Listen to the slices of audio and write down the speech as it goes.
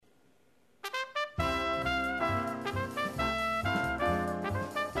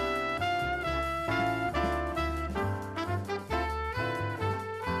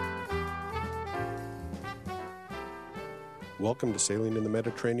Welcome to Sailing in the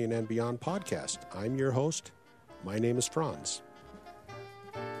Mediterranean and Beyond podcast. I'm your host. My name is Franz.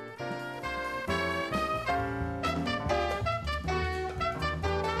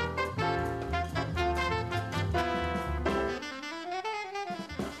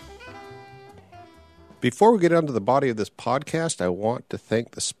 Before we get onto the body of this podcast, I want to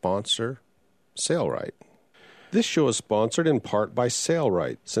thank the sponsor, Sailrite. This show is sponsored in part by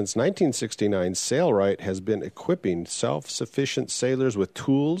Sailrite. Since 1969, Sailrite has been equipping self-sufficient sailors with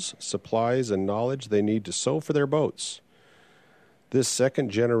tools, supplies, and knowledge they need to sew for their boats. This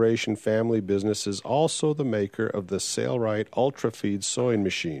second-generation family business is also the maker of the Sailrite UltraFeed sewing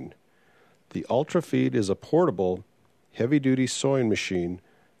machine. The UltraFeed is a portable, heavy-duty sewing machine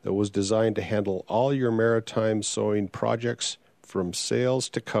that was designed to handle all your maritime sewing projects from sails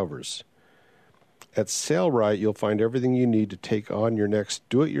to covers. At Sailrite, you'll find everything you need to take on your next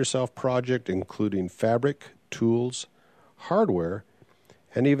do-it-yourself project, including fabric, tools, hardware,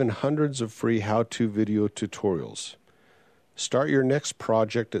 and even hundreds of free how-to video tutorials. Start your next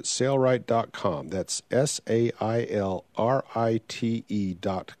project at sailrite.com. That's SAILRITE.com.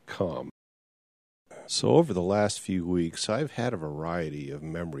 So over the last few weeks, I've had a variety of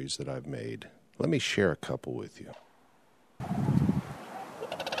memories that I've made. Let me share a couple with you.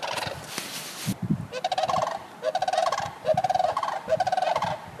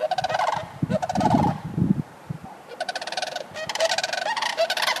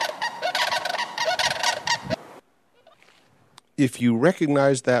 If you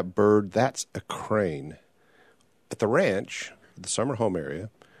recognize that bird, that's a crane. At the ranch, the summer home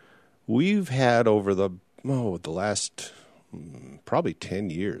area, we've had over the last probably 10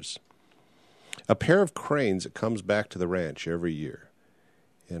 years, a pair of cranes that comes back to the ranch every year.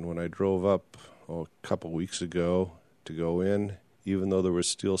 And when I drove up a couple weeks ago to go in, even though there was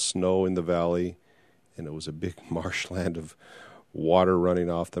still snow in the valley and it was a big marshland of water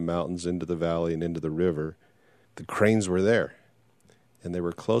running off the mountains into the valley and into the river, the cranes were there. And they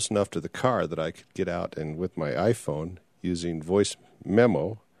were close enough to the car that I could get out and with my iPhone, using voice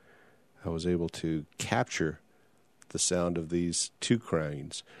memo, I was able to capture the sound of these two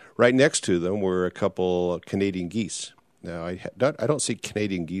cranes. Right next to them were a couple Canadian geese. Now, I don't see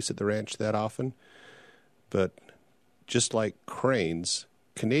Canadian geese at the ranch that often, but just like cranes,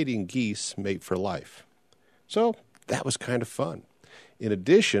 Canadian geese mate for life. So that was kind of fun. In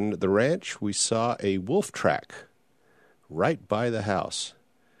addition, at the ranch, we saw a wolf track right by the house.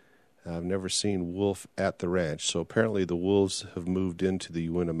 I've never seen wolf at the ranch, so apparently the wolves have moved into the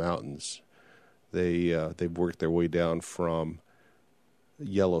Uinta Mountains. They've worked their way down from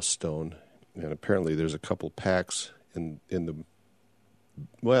Yellowstone, and apparently there's a couple packs in the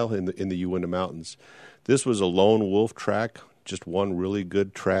Uinta Mountains. This was a lone wolf track, just one really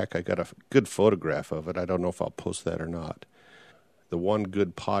good track. I got a good photograph of it. I don't know if I'll post that or not. The one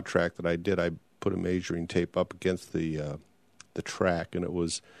good paw track that I did, I put a measuring tape up against the track, and it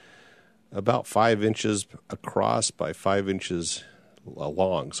was about 5 inches across by 5 inches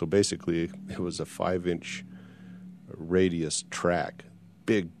long. So basically, it was a 5-inch radius track.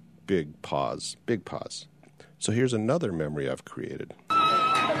 Big paws. So here's another memory I've created.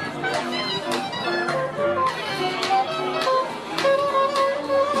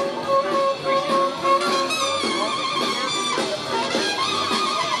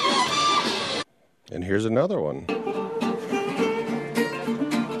 And here's another one.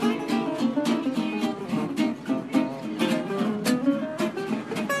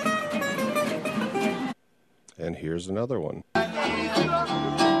 And here's another one.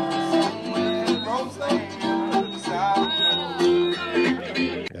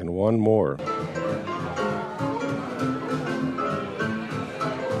 And one more.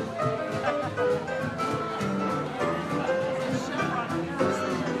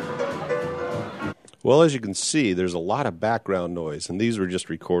 Well, as you can see, there's a lot of background noise, and these were just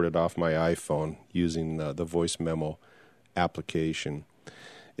recorded off my iPhone using the voice memo application.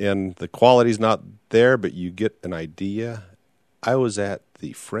 And the quality's not there, but you get an idea. I was at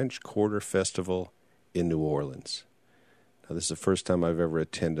the French Quarter Festival in New Orleans. Now, this is the first time I've ever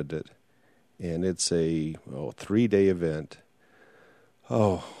attended it, and it's a 3-day event.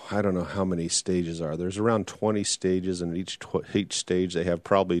 I don't know how many stages are. There's around 20 stages, and each stage they have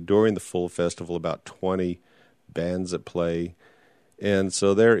probably during the full festival about 20 bands that play. And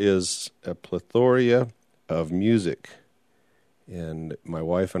so there is a plethora of music. And my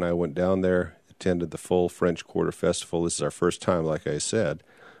wife and I went down there, attended the full French Quarter Festival. This is our first time, like I said.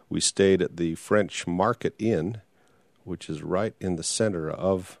 We stayed at the French Market Inn, which is right in the center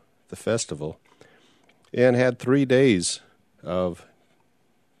of the festival, and had 3 days of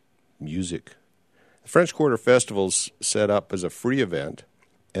music. The French Quarter Festival's set up as a free event,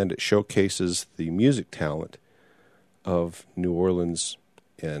 and it showcases the music talent of New Orleans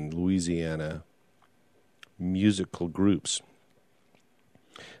and Louisiana musical groups.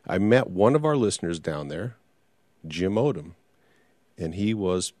 I met one of our listeners down there, Jim Odom, and he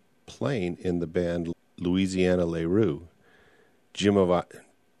was playing in the band Louisiana Leroux. Jim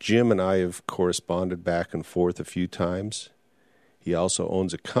and I have corresponded back and forth a few times. He also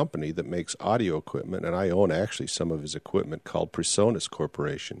owns a company that makes audio equipment, and I own actually some of his equipment, called Presonus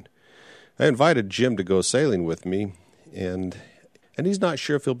Corporation. I invited Jim to go sailing with me, and he's not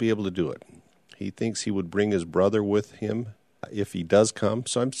sure if he'll be able to do it. He thinks he would bring his brother with him if he does come,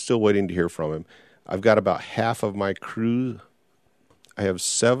 so I'm still waiting to hear from him. I've got about half of my crew. I have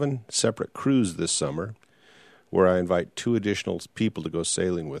 7 separate crews this summer where I invite 2 additional people to go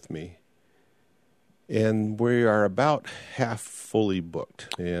sailing with me. And we are about half fully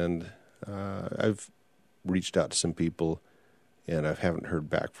booked. And I've reached out to some people, and I haven't heard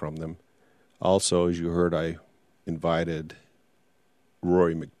back from them. Also, as you heard, I invited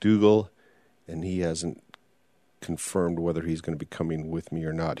Rory McDougall, and he hasn't confirmed whether he's going to be coming with me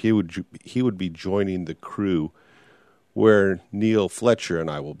or not. He would be joining the crew where Neil Fletcher and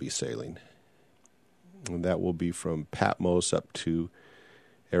I will be sailing. And that will be from Patmos up to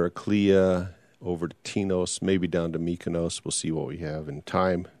Heraclea, over to Tinos, maybe down to Mykonos. We'll see what we have in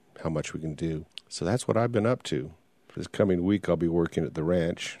time, how much we can do. So that's what I've been up to. This coming week, I'll be working at the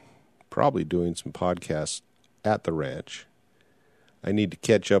ranch, probably doing some podcasts at the ranch. I need to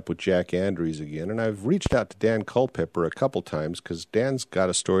catch up with Jack Andrews again, and I've reached out to Dan Culpepper a couple times because Dan's got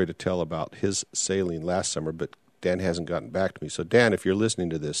a story to tell about his sailing last summer, but Dan hasn't gotten back to me. So Dan, if you're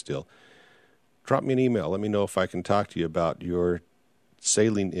listening to this still, drop me an email. Let me know if I can talk to you about your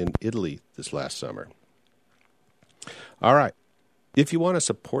sailing in Italy this last summer. All right. If you want to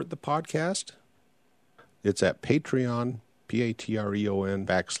support the podcast, it's at Patreon, Patreon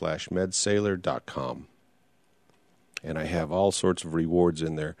 /medsailor.com. And I have all sorts of rewards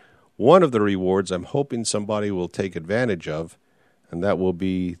in there. One of the rewards I'm hoping somebody will take advantage of, and that will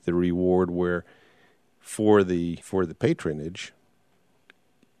be the reward where for the patronage,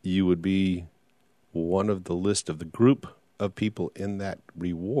 you would be one of the list of the group of people in that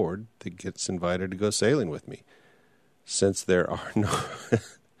reward that gets invited to go sailing with me. Since there are no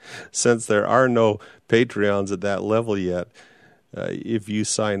Patreons at that level yet, if you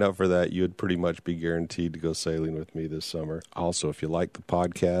sign up for that, you would pretty much be guaranteed to go sailing with me this summer. Also, if you like the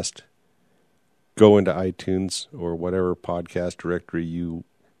podcast, go into iTunes or whatever podcast directory you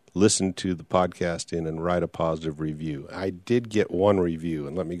listen to the podcast in and write a positive review. I did get one review,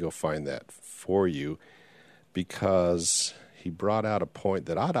 and let me go find that for you, because he brought out a point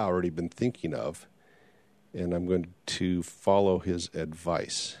that I'd already been thinking of, and I'm going to follow his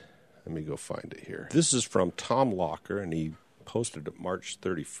advice. Let me go find it here. This is from Tom Locker, and he posted it March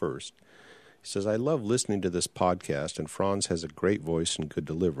 31st. He says, I love listening to this podcast, and Franz has a great voice and good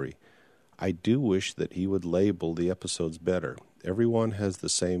delivery. I do wish that he would label the episodes better. Everyone has the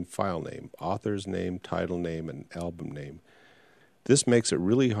same file name, author's name, title name, and album name. This makes it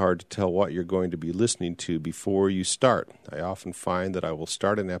really hard to tell what you're going to be listening to before you start. I often find that I will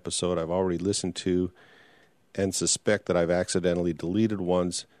start an episode I've already listened to and suspect that I've accidentally deleted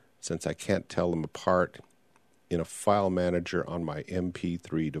ones since I can't tell them apart in a file manager on my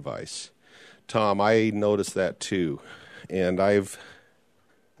MP3 device. Tom, I noticed that too, and I've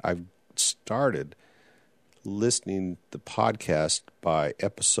started listening the podcast by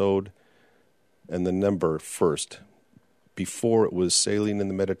episode and the number first. Before it was Sailing in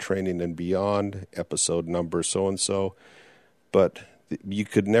the Mediterranean and Beyond, episode number so-and-so, but you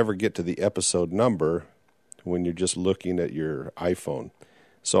could never get to the episode number when you're just looking at your iPhone.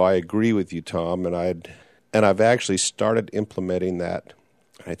 So I agree with you, Tom, and I've actually started implementing that.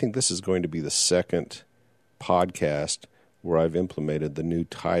 I think this is going to be the second podcast where I've implemented the new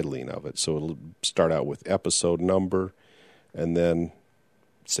titling of it. So it'll start out with episode number, and then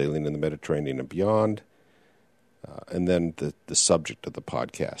Sailing in the Mediterranean and Beyond, and then the subject of the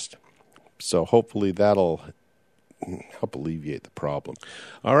podcast. So hopefully that'll help alleviate the problem.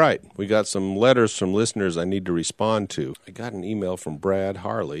 All right, we got some letters from listeners I need to respond to. I got an email from Brad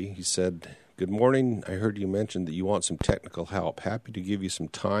Harley. He said, good morning. I heard you mention that you want some technical help. Happy to give you some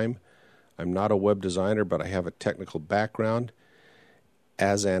time. I'm not a web designer, but I have a technical background.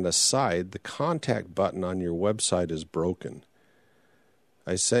 As an aside, the contact button on your website is broken.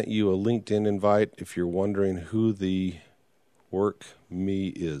 I sent you a LinkedIn invite if you're wondering who the work me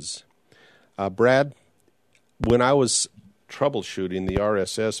is. Brad, when I was troubleshooting the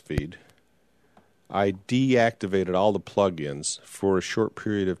RSS feed, I deactivated all the plugins for a short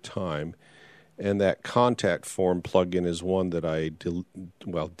period of time, and that contact form plugin is one that I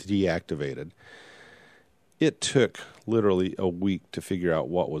deactivated. It took literally a week to figure out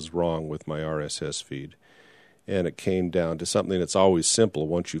what was wrong with my RSS feed, and it came down to something that's always simple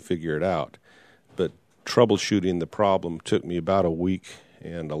once you figure it out. But troubleshooting the problem took me about a week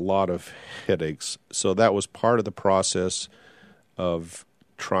and a lot of headaches. So that was part of the process of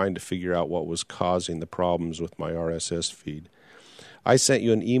trying to figure out what was causing the problems with my RSS feed. I sent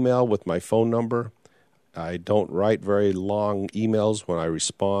you an email with my phone number. I don't write very long emails when I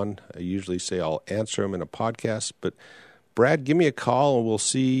respond. I usually say I'll answer them in a podcast. But Brad, give me a call and we'll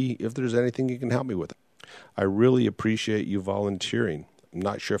see if there's anything you can help me with. I really appreciate you volunteering. I'm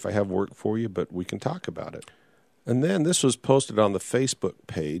not sure if I have work for you, but we can talk about it. And then this was posted on the Facebook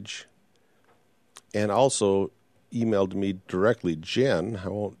page and also emailed me directly. Jen, I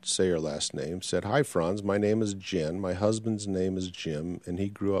won't say her last name, said, "Hi, Franz. My name is Jen. My husband's name is Jim, and he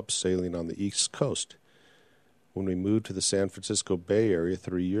grew up sailing on the East Coast. When we moved to the San Francisco Bay Area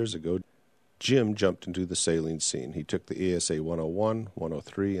 3 years ago, Jim jumped into the sailing scene. He took the ASA 101,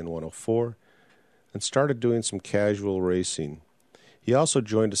 103, and 104 and started doing some casual racing. He also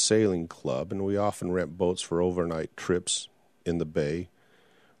joined a sailing club, and we often rent boats for overnight trips in the bay,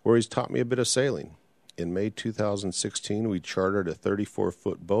 where he's taught me a bit of sailing. In May 2016, we chartered a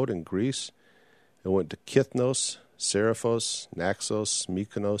 34-foot boat in Greece and went to Kythnos, Seriphos, Naxos,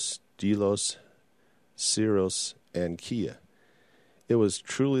 Mykonos, Delos, Syros, and Kia. It was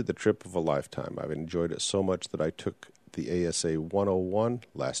truly the trip of a lifetime. I've enjoyed it so much that I took the ASA 101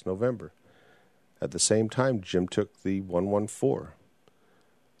 last November. At the same time, Jim took the 114.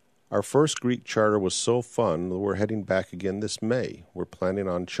 Our first Greek charter was so fun that we're heading back again this May. We're planning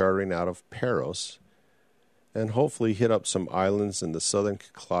on chartering out of Paros and hopefully hit up some islands in the southern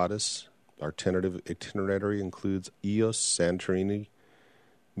Cyclades. Our tentative itinerary includes Ios, Santorini,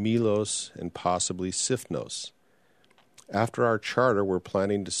 Milos, and possibly Sifnos. After our charter, we're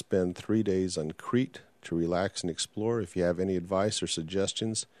planning to spend 3 days on Crete to relax and explore. If you have any advice or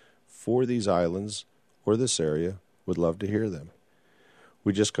suggestions for these islands or this area, would love to hear them.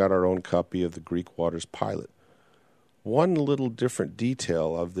 We just got our own copy of the Greek Waters Pilot. One little different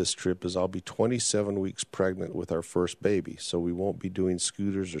detail of this trip is I'll be 27 weeks pregnant with our first baby, so we won't be doing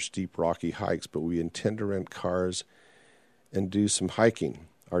scooters or steep rocky hikes, but we intend to rent cars and do some hiking.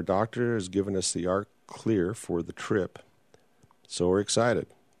 Our doctor has given us the ARC clear for the trip, so we're excited.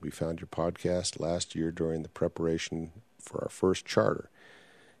 We found your podcast last year during the preparation for our first charter.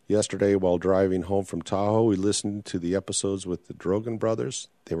 Yesterday, while driving home from Tahoe, we listened to the episodes with the Drogan brothers.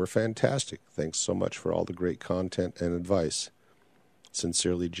 They were fantastic. Thanks so much for all the great content and advice.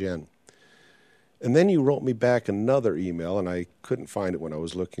 Sincerely, Jen. And then you wrote me back another email, and I couldn't find it when I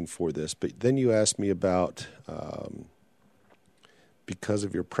was looking for this, but then you asked me about, because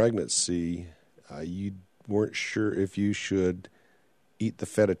of your pregnancy, you weren't sure if you should eat the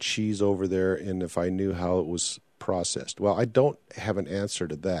feta cheese over there and if I knew how it was processed. Well, I don't have an answer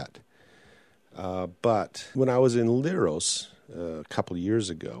to that. But when I was in Liros a couple of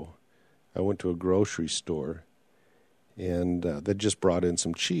years ago, I went to a grocery store and they just brought in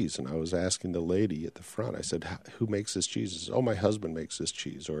some cheese. And I was asking the lady at the front, I said, "Who makes this cheese?" She said, "Oh, my husband makes this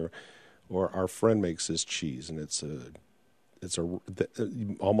cheese, or our friend makes this cheese." And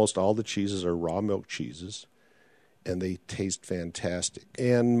almost all the cheeses are raw milk cheeses, and they taste fantastic.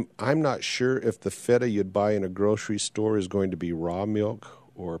 And I'm not sure if the feta you'd buy in a grocery store is going to be raw milk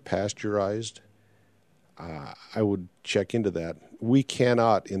or pasteurized. I would check into that. We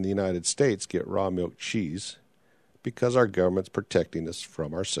cannot, in the United States, get raw milk cheese because our government's protecting us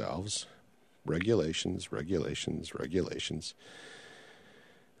from ourselves. Regulations, regulations, regulations.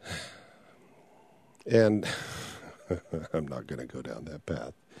 And I'm not going to go down that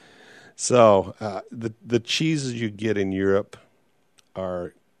path. So the cheeses you get in Europe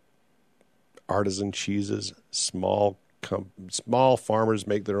are artisan cheeses. Small farmers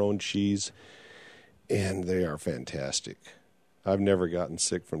make their own cheese, and they are fantastic. I've never gotten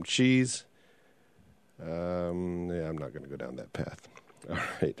sick from cheese. I'm not going to go down that path. All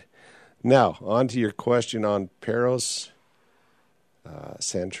right. Now, on to your question on Paros,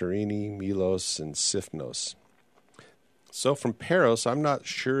 Santorini, Milos, and Sifnos. So from Paros, I'm not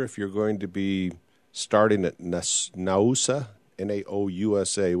sure if you're going to be starting at Naousa,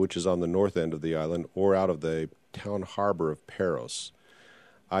 Nausa, which is on the north end of the island, or out of the town harbor of Paros.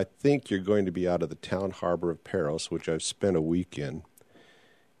 I think you're going to be out of the town harbor of Paros, which I've spent a week in,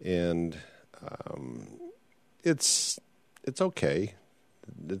 and it's okay.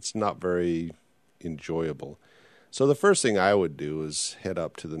 It's not very enjoyable. So the first thing I would do is head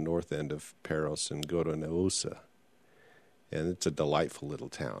up to the north end of Paros and go to Naousa. And it's a delightful little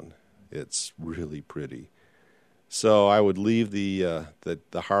town. It's really pretty. So I would leave the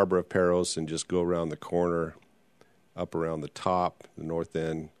harbor of Paros and just go around the corner, up around the top, the north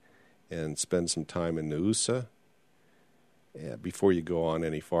end, and spend some time in Noosa before you go on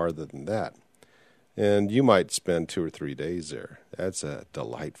any farther than that. And you might spend 2 or 3 days there. That's a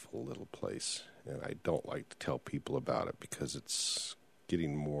delightful little place, and I don't like to tell people about it because it's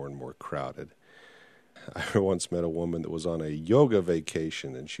getting more and more crowded. I once met a woman that was on a yoga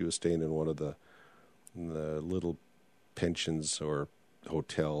vacation, and she was staying in one of the little pensions or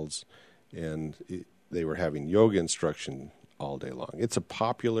hotels, and they were having yoga instruction all day long. It's a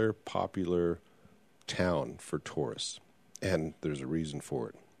popular town for tourists, and there's a reason for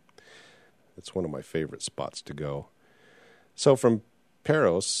it. It's one of my favorite spots to go. So from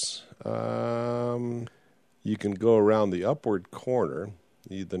Paros, you can go around the upward corner,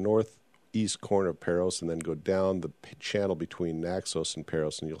 the northeast corner of Paros, and then go down the channel between Naxos and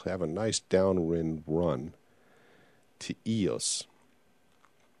Paros, and you'll have a nice downwind run to Ios.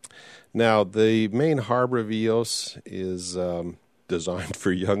 Now, the main harbor of Ios is designed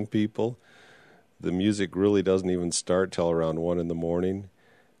for young people. The music really doesn't even start till around 1 in the morning.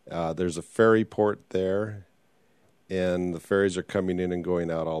 There's a ferry port there, and the ferries are coming in and going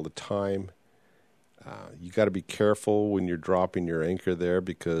out all the time. You got to be careful when you're dropping your anchor there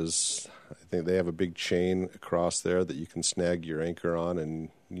because I think they have a big chain across there that you can snag your anchor on, and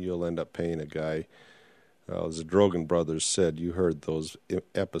you'll end up paying a guy. As the Drogan brothers said, you heard those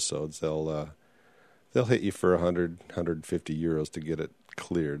episodes. They'll hit you for 100, 150 euros to get it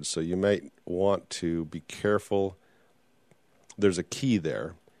cleared. So you might want to be careful. There's a key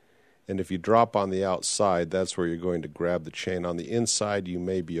there. And if you drop on the outside, that's where you're going to grab the chain. On the inside, you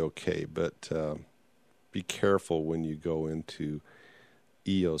may be okay, but be careful when you go into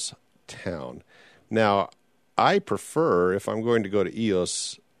Ios town. Now, I prefer, if I'm going to go to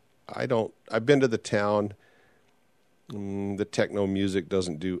Ios, I've been to the town. The techno music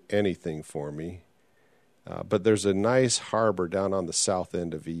doesn't do anything for me. But there's a nice harbor down on the south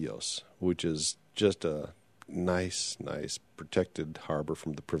end of Ios, which is just a nice protected harbor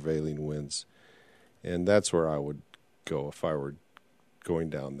from the prevailing winds. And that's where I would go if I were going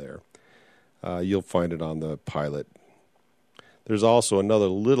down there. You'll find it on the pilot. There's also another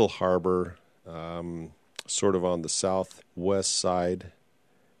little harbor sort of on the southwest side,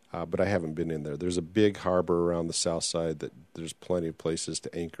 but I haven't been in there. There's a big harbor around the south side that there's plenty of places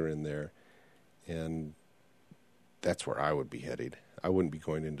to anchor in there, and that's where I would be headed. I wouldn't be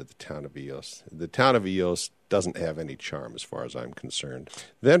going into the town of Ios. The town of Ios doesn't have any charm as far as I'm concerned.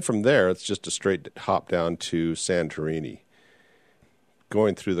 Then from there, it's just a straight hop down to Santorini.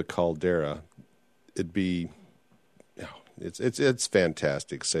 Going through the caldera, it'd be, it's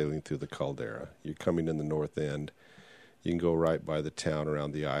fantastic sailing through the caldera. You're coming in the north end. You can go right by the town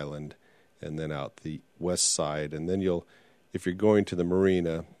around the island and then out the west side. And then if you're going to the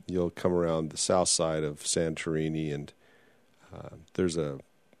marina, you'll come around the south side of Santorini, and there's a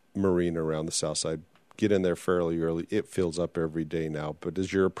marina around the south side. Get in there fairly early. It fills up every day now. But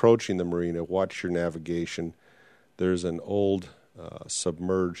as you're approaching the marina, watch your navigation. There's an old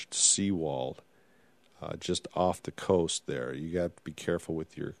submerged seawall just off the coast there. You got to be careful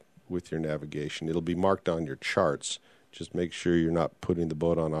with your navigation. It'll be marked on your charts. Just make sure you're not putting the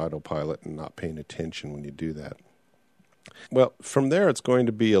boat on autopilot and not paying attention when you do that. Well, from there it's going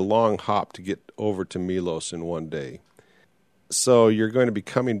to be a long hop to get over to Milos in one day. So you're going to be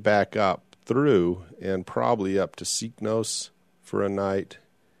coming back up through and probably up to Siknos for a night.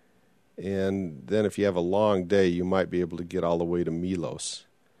 And then if you have a long day, you might be able to get all the way to Milos.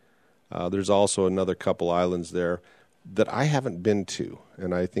 There's also another couple islands there that I haven't been to,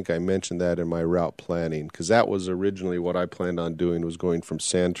 and I think I mentioned that in my route planning, because that was originally what I planned on doing, was going from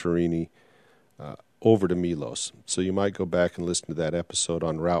Santorini over to Milos. So you might go back and listen to that episode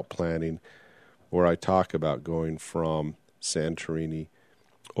on route planning where I talk about going from Santorini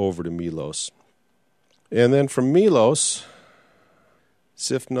over to Milos. And then from Milos,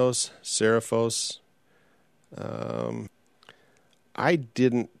 Sifnos, Seriphos, I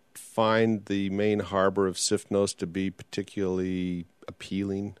didn't find the main harbor of Sifnos to be particularly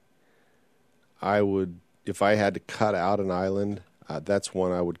appealing. I would, if I had to cut out an island, that's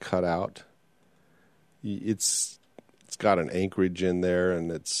one I would cut out. It's got an anchorage in there,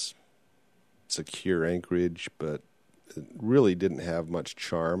 and it's secure anchorage, but it really didn't have much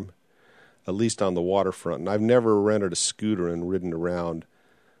charm, at least on the waterfront. And I've never rented a scooter and ridden around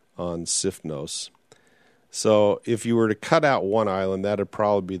on Sifnos. So if you were to cut out one island, that would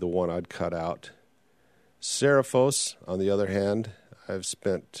probably be the one I'd cut out. Seriphos, on the other hand, I've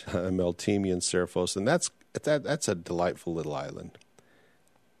spent Meltemi and Seriphos, and that's a delightful little island.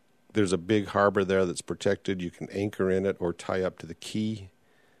 There's a big harbor there that's protected. You can anchor in it or tie up to the quay.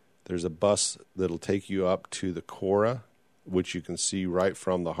 There's a bus that'll take you up to the Cora, which you can see right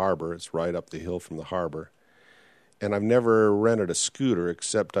from the harbor. It's right up the hill from the harbor. And I've never rented a scooter,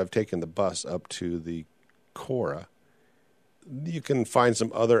 except I've taken the bus up to the Cora. You can find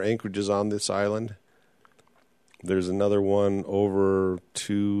some other anchorages on this island. There's another one over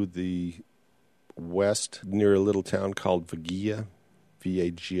to the west near a little town called Vagia,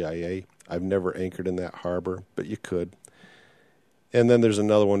 Vagia. I've never anchored in that harbor, but you could. And then there's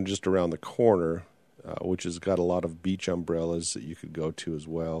another one just around the corner, which has got a lot of beach umbrellas that you could go to as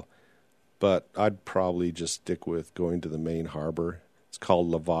well. But I'd probably just stick with going to the main harbor. It's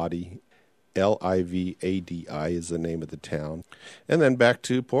called Livadi. Livadi is the name of the town. And then back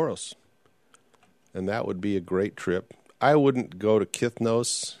to Poros. And that would be a great trip. I wouldn't go to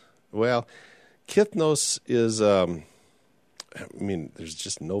Kithnos. Well, Kithnos is, there's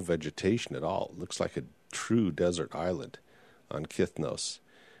just no vegetation at all. It looks like a true desert island on Kithnos.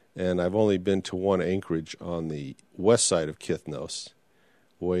 And I've only been to one anchorage on the west side of Kithnos,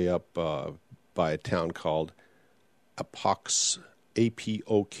 way up by a town called Apokris,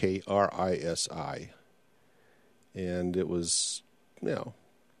 Apokris. And it was,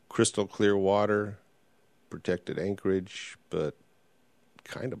 crystal clear water, protected anchorage, but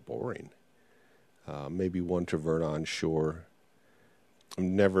kind of boring. Maybe one tavern on shore.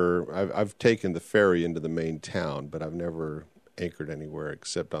 I've taken the ferry into the main town, but I've never anchored anywhere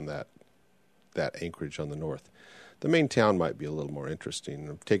except on that anchorage on the north. The main town might be a little more interesting.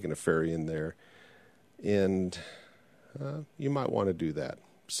 I've taken a ferry in there, and you might want to do that.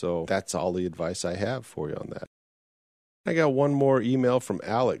 So that's all the advice I have for you on that. I got one more email from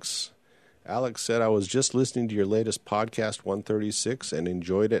Alex. Alex said, I was just listening to your latest podcast, 136, and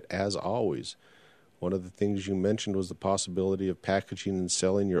enjoyed it as always. One of the things you mentioned was the possibility of packaging and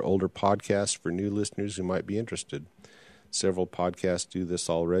selling your older podcasts for new listeners who might be interested. Several podcasts do this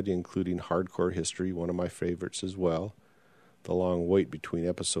already, including Hardcore History, one of my favorites as well. The long wait between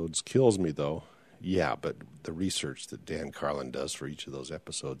episodes kills me, though. Yeah, but the research that Dan Carlin does for each of those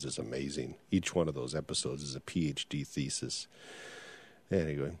episodes is amazing. Each one of those episodes is a PhD thesis.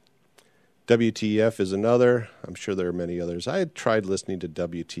 Anyway, WTF is another. I'm sure there are many others. I had tried listening to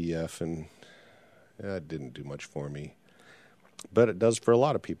WTF, and it didn't do much for me. But it does for a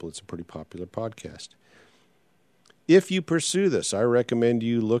lot of people. It's a pretty popular podcast. If you pursue this, I recommend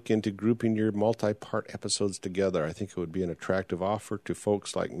you look into grouping your multi-part episodes together. I think it would be an attractive offer to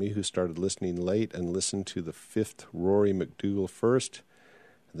folks like me who started listening late and listened to the 5th Rory McDougall first,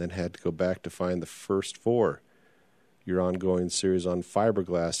 and then had to go back to find the first 4. Your ongoing series on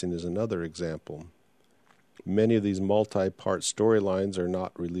fiberglassing is another example. Many of these multi-part storylines are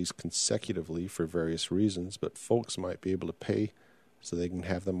not released consecutively for various reasons, but folks might be able to pay so they can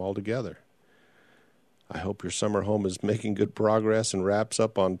have them all together. I hope your summer home is making good progress and wraps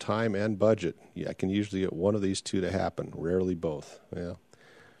up on time and budget. Yeah, I can usually get one of these two to happen, rarely both. Yeah.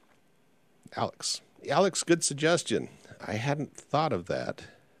 Alex, good suggestion. I hadn't thought of that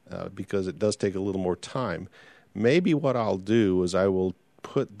because it does take a little more time. Maybe what I'll do is I will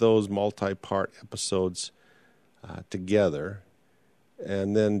put those multi-part episodes together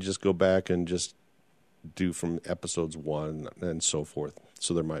and then just go back and just do from episodes 1 and so forth.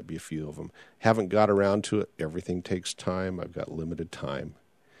 So there might be a few of them. Haven't got around to it. Everything takes time. I've got limited time.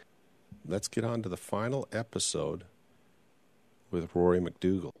 Let's get on to the final episode with Rory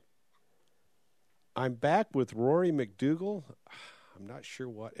McDougall. I'm back with Rory McDougall. I'm not sure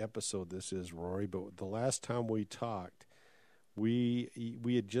what episode this is, Rory, but the last time we talked, we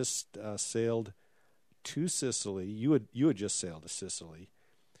had just sailed to Sicily. You had just sailed to Sicily,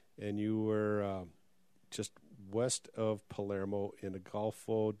 and you were just west of Palermo in the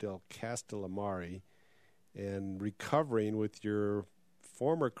Golfo del Castellamare and recovering with your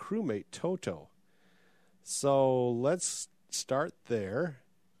former crewmate, Toto. So let's start there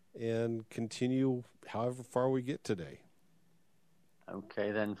and continue however far we get today.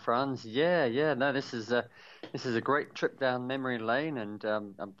 Okay then, Franz. Yeah. No, this is a great trip down memory lane, and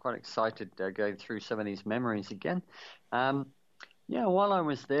I'm quite excited going through some of these memories again. While I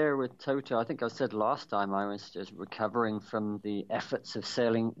was there with Toto, I think I said last time I was just recovering from the efforts of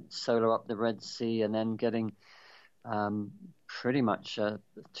sailing solo up the Red Sea and then getting pretty much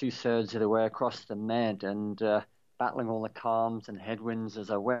 2/3 of the way across the Med and battling all the calms and headwinds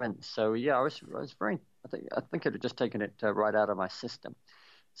as I went. So I was very. I think it had just taken it right out of my system.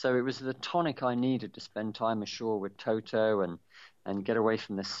 So it was the tonic I needed to spend time ashore with Toto and get away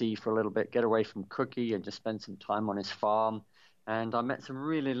from the sea for a little bit, get away from Cookie and just spend some time on his farm. And I met some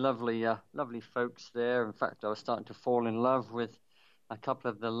really lovely folks there. In fact, I was starting to fall in love with a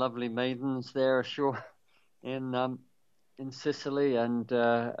couple of the lovely maidens there ashore in Sicily, and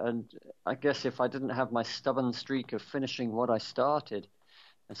I guess if I didn't have my stubborn streak of finishing what I started,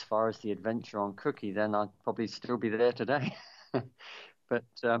 as far as the adventure on Cookie, then I'd probably still be there today.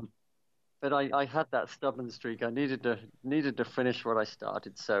 But I had that stubborn streak. I needed to finish what I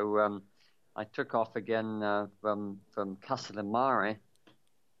started, so I took off again from Castellamare.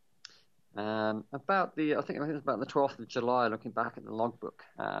 I think it was about the 12th of July, looking back at the logbook,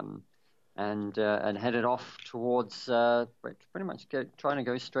 and headed off towards pretty much trying to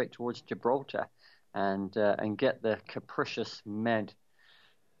go straight towards Gibraltar, and get the capricious Med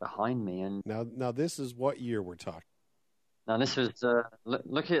behind me. And now this is what year we're talking? Now this was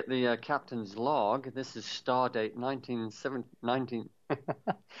looking at the captain's log. This is stardate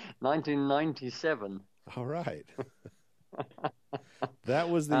 1997. All right. That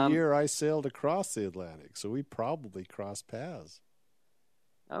was the year I sailed across the Atlantic, so we probably crossed paths.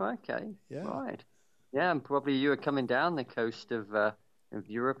 Oh, okay. Yeah. Right. Yeah, and probably you were coming down the coast of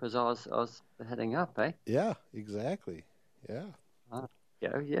Europe as I was heading up, eh? Yeah, exactly. Yeah.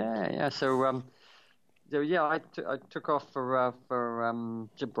 Yeah. So yeah, I took off for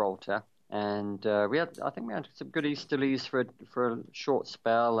Gibraltar, and I think we had some good easterlies for a short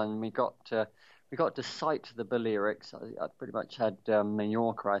spell, and we got to sight the Balearics. I pretty much had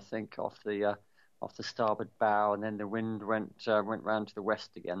Mallorca, I think, off the starboard bow, and then the wind went round to the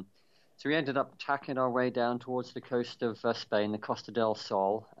west again. So we ended up tacking our way down towards the coast of Spain, the Costa del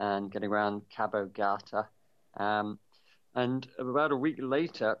Sol, and getting around Cabo Gata. And about a week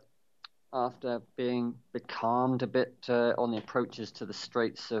later, after being becalmed a bit on the approaches to the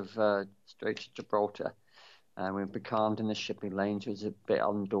Straits of Gibraltar, we were becalmed in the shipping lanes, which was a bit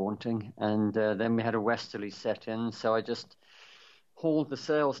undaunting. And then we had a westerly set in, so I just hauled the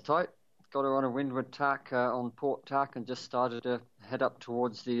sails tight, got her on a windward tack on port tack, and just started to head up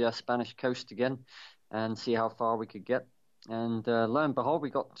towards the Spanish coast again and see how far we could get. And lo and behold, we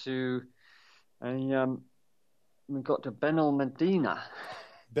got to Benalmádena.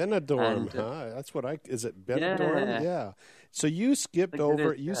 Benidorm, huh? That's what is it Benidorm? Yeah. So you skipped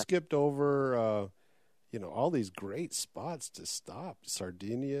over all these great spots to stop.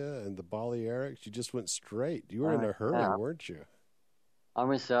 Sardinia and the Balearics. You just went straight. You were in a hurry, weren't you? I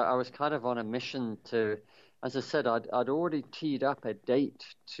was kind of on a mission to, as I said, I'd already teed up a date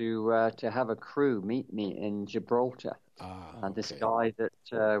to have a crew meet me in Gibraltar. And this guy that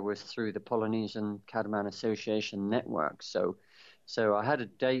was through the Polynesian Catamaran Association network. So I had a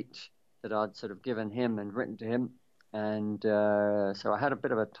date that I'd sort of given him and written to him, and so I had a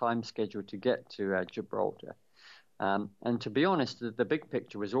bit of a time schedule to get to Gibraltar. And to be honest, the big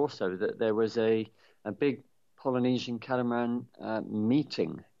picture was also that there was a big Polynesian catamaran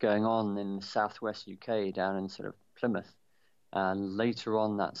meeting going on in the southwest UK, down in sort of Plymouth, later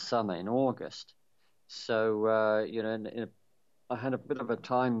on that summer in August. So I had a bit of a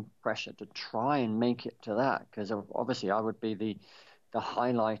time pressure to try and make it to that, because obviously I would be the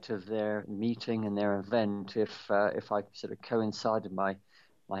highlight of their meeting and their event if I sort of coincided my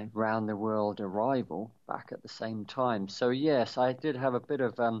round the world arrival back at the same time. So yes, I did have a bit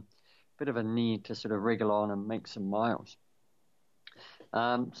of a need to sort of wriggle on and make some miles.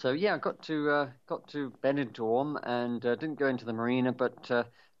 So yeah, I got to Benidorm and didn't go into the marina, but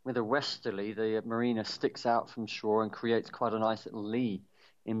with a westerly, the marina sticks out from shore and creates quite a nice little lee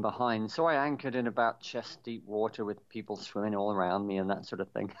in behind. So I anchored in about chest deep water with people swimming all around me and that sort of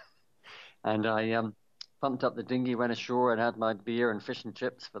thing. And I pumped up the dinghy, went ashore, and had my beer and fish and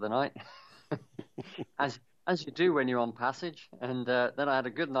chips for the night, as you do when you're on passage. And then I had a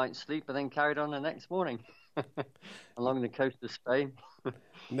good night's sleep, and then carried on the next morning along the coast of Spain.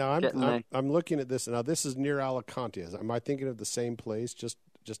 Now I'm looking at this. Now this is near Alicante. Am I thinking of the same place, just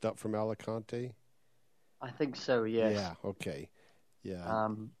up from Alicante? I think so. Yes. Yeah. Okay. Yeah.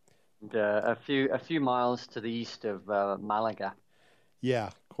 A few miles to the east of Malaga.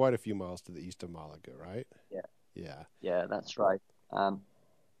 Yeah, quite a few miles to the east of Malaga, right? Yeah, that's right.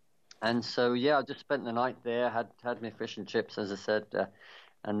 And so yeah, I just spent the night there. Had my fish and chips, as I said,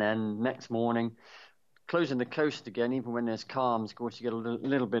 and then next morning, closing the coast again. Even when there's calms, of course, you get a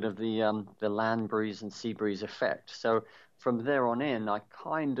little bit of the land breeze and sea breeze effect. So from there on in, I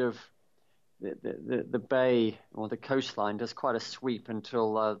kind of the bay or the coastline does quite a sweep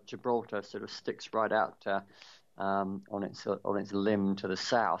until Gibraltar sort of sticks right out on its limb to the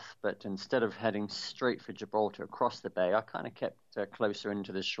south. But instead of heading straight for Gibraltar across the bay, I kind of kept closer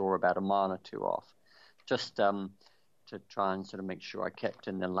into the shore, about a mile or two off, just to try and sort of make sure I kept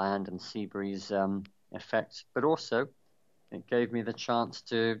in the land and sea breeze effects. But also, it gave me the chance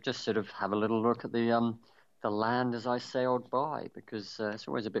to just sort of have a little look at the the land as I sailed by, because it's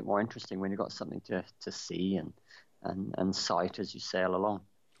always a bit more interesting when you've got something to see and sight as you sail along.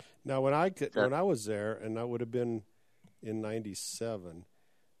 Now, So, when I was there, and that would have been in '97,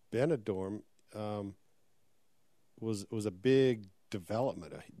 Benidorm was a big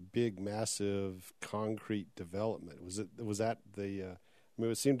development, a big, massive concrete development. Was that the? I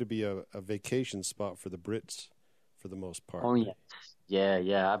mean, it seemed to be a vacation spot for the Brits, for the most part. oh yeah,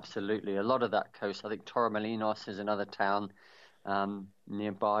 yeah, absolutely. A lot of that coast. I think Torremolinos is another town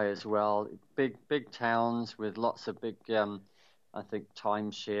nearby as well. Big towns with lots of big, I think,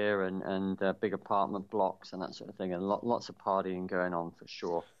 timeshare and big apartment blocks and that sort of thing, and lots of partying going on for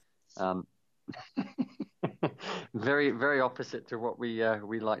sure. Um, very opposite to what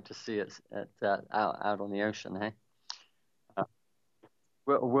we like to see out on the ocean, hey? Uh,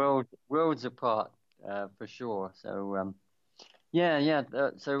 worlds apart, for sure. So yeah.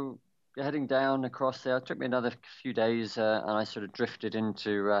 So heading down across there, it took me another few days, and I sort of drifted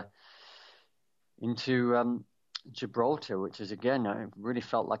into Gibraltar, which is again, I really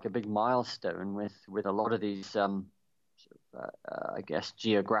felt like a big milestone with a lot of these I guess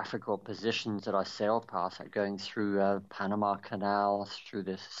geographical positions that I sailed past, like going through Panama Canal, through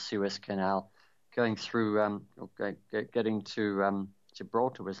the Suez Canal, going through getting to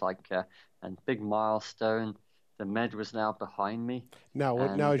Gibraltar was like a big milestone. The Med was now behind me, Now,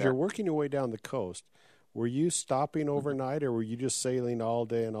 and as you're working your way down the coast, were you stopping mhm. overnight, or were you just sailing all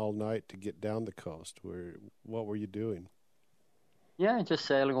day and all night to get down the coast? What were you doing? Yeah, just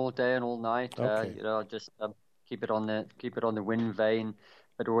sailing all day and all night. Okay. Just keep it on the wind vane,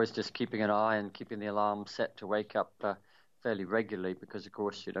 but always just keeping an eye and keeping the alarm set to wake up fairly regularly because, of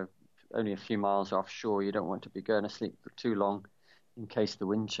course, only a few miles offshore, you don't want to be going to sleep for too long in case the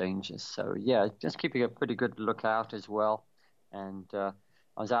wind changes. So yeah, just keeping a pretty good lookout as well. And I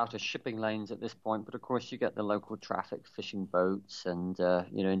was out of shipping lanes at this point, but of course you get the local traffic, fishing boats, and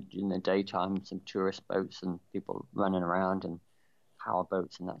in the daytime some tourist boats and people running around and power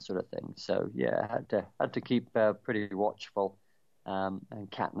boats and that sort of thing. So yeah, had to keep pretty watchful and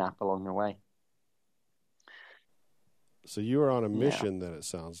catnap along the way. So you were on a Yeah, mission, then it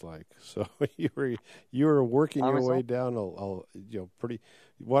sounds like. So you were working I your was way on. down pretty.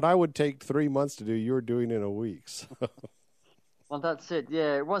 What I would take 3 months to do, you were doing in a week. So, Well, that's it.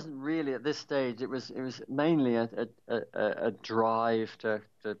 Yeah, it wasn't really at this stage. It was mainly a drive to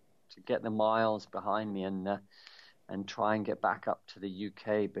get the miles behind me and try and get back up to the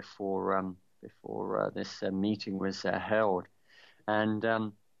UK before this meeting was held. And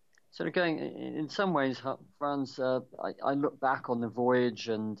sort of going in some ways, Franz, I look back on the voyage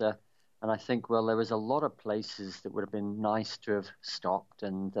and I think, well, there was a lot of places that would have been nice to have stopped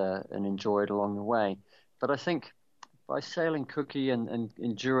and enjoyed along the way. But I think by sailing Cookie and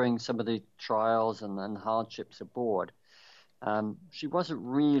enduring some of the trials and hardships aboard, she wasn't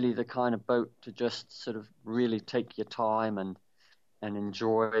really the kind of boat to just sort of really take your time and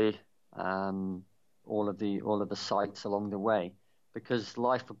enjoy um, all of the sights along the way. Because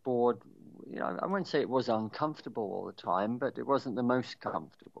life aboard, I wouldn't say it was uncomfortable all the time, but it wasn't the most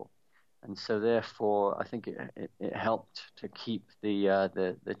comfortable. And so, therefore, I think it helped to keep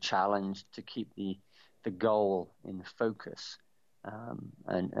the challenge, to keep the goal in focus,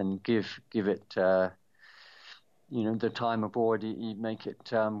 and give it the time aboard. You make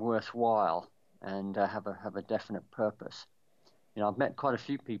it worthwhile and have a definite purpose. I've met quite a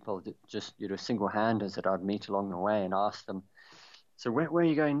few people that just single-handers that I'd meet along the way and ask them, so where are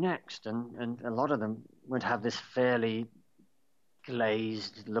you going next? And a lot of them would have this fairly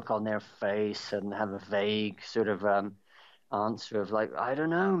glazed look on their face and have a vague sort of answer of like, I don't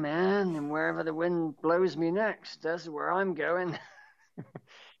know, man, and wherever the wind blows me next, that's where I'm going.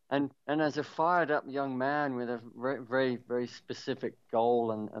 And as a fired up young man with a very, very specific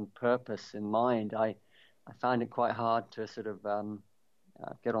goal and purpose in mind, I found it quite hard to sort of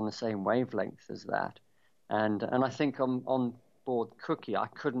get on the same wavelength as that. And I think on board Cookie, I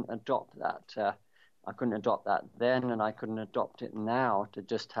couldn't adopt that. I couldn't adopt that then, and I couldn't adopt it now to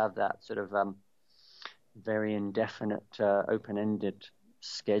just have that sort of very indefinite, open-ended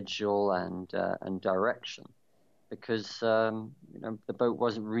schedule and direction, because the boat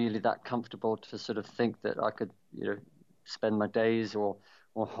wasn't really that comfortable to sort of think that I could spend my days or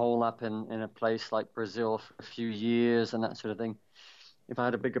hole up in a place like Brazil for a few years and that sort of thing. If I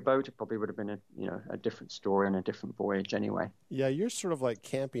had a bigger boat, it probably would have been a different story and a different voyage anyway. yeah, you're sort of like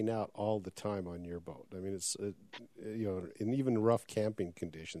camping out all the time on your boat. I mean, it's in even rough camping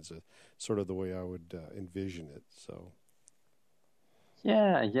conditions, sort of the way I would envision it. So,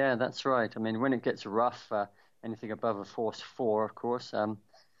 Yeah, that's right. I mean, when it gets rough, anything above a force 4, of course,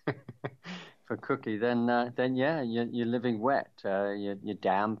 for Cookie, then yeah, you're living wet. You're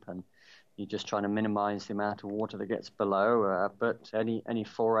damp, and you're just trying to minimize the amount of water that gets below. But any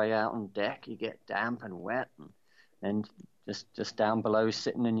foray out on deck, you get damp and wet, and just down below,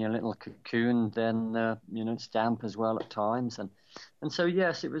 sitting in your little cocoon, then it's damp as well at times, and so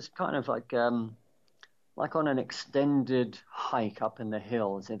yes, it was kind of like on an extended hike up in the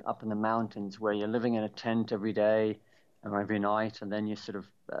hills, up in the mountains, where you're living in a tent every day or every night, and then you sort of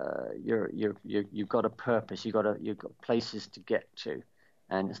you've got a purpose, you've got places to get to,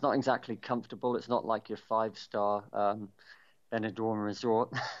 and it's not exactly comfortable. It's not like your 5-star Benidorm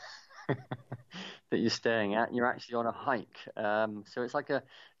resort that you're staying at. You're actually on a hike, so it's like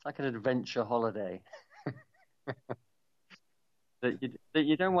an adventure holiday. That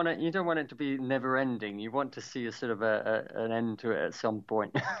you don't want it to be never ending. You want to see a sort of an end to it at some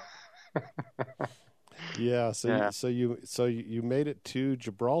point. Yeah, so Yeah. you made it to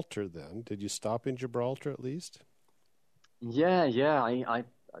Gibraltar then. Did you stop in Gibraltar at least? Yeah.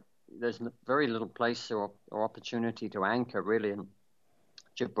 There's very little place or opportunity to anchor really in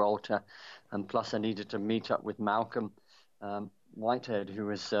Gibraltar, and plus I needed to meet up with Malcolm Whitehead, who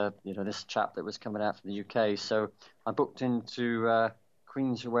was this chap that was coming out from the UK. So I booked into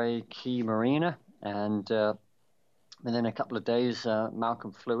Queensway Quay Marina, and within a couple of days,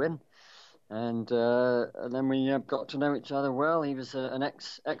 Malcolm flew in, and then we got to know each other well. He was an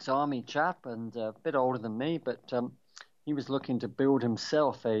ex-army chap and a bit older than me, but he was looking to build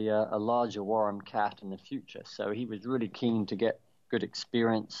himself a larger Warham Cat in the future. So he was really keen to get good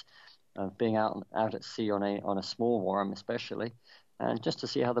experience of being out at sea on a small Warham, especially, and just to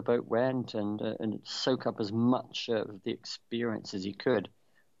see how the boat went and soak up as much of the experience as he could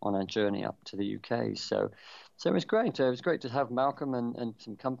on a journey up to the UK. So it was great. It was great to have Malcolm and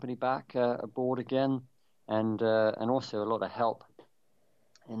some company back aboard again, and also a lot of help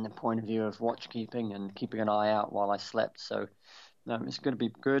in the point of view of watchkeeping and keeping an eye out while I slept. So no, it's going to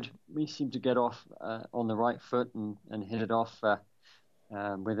be good. We seemed to get off on the right foot and hit it off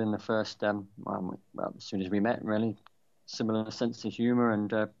within the first, well, as soon as we met, really. Similar sense of humor and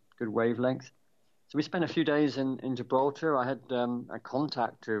good wavelength. So we spent a few days in Gibraltar. I had a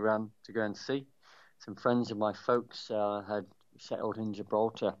contact to go and see. Some friends of my folks had settled in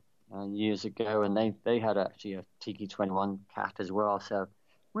Gibraltar years ago, and they had actually a Tiki 21 cat as well. So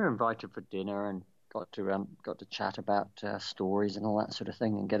we were invited for dinner and got to chat about stories and all that sort of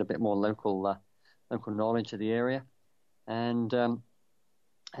thing, and get a bit more local knowledge of the area. And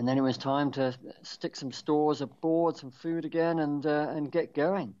then it was time to stick some stores aboard, some food again, and get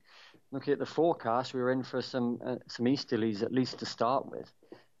going. Looking at the forecast, we were in for some easterlies at least to start with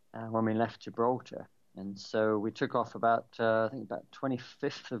when we left Gibraltar. And so we took off about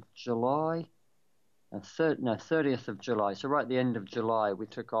 25th of July, 30th of July. So right at the end of July, we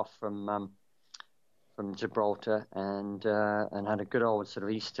took off from Gibraltar and had a good old sort of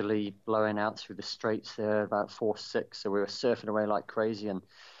easterly blowing out through the straits there about 4-6. So we were surfing away like crazy, and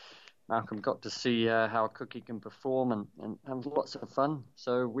Malcolm got to see how Cookie can perform and have lots of fun.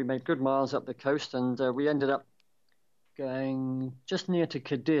 So we made good miles up the coast, and we ended up going just near to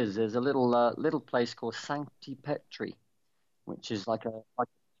Cadiz. There's a little place called Sancti Petri, which is like a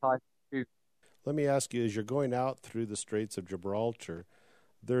type of. Let me ask you, as you're going out through the Straits of Gibraltar,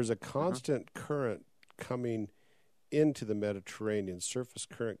 there's a Mhm. constant current coming into the Mediterranean, surface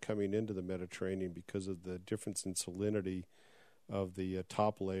current coming into the Mediterranean because of the difference in salinity of the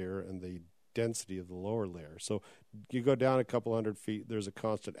top layer and the density of the lower layer. So you go down a couple hundred feet, there's a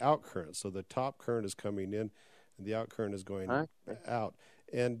constant out current. So the top current is coming in and the out current is going Okay. out.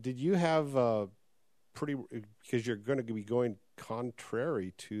 And did you have because you're going to be going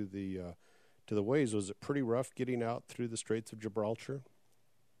contrary to the waves, was it pretty rough getting out through the Straits of Gibraltar?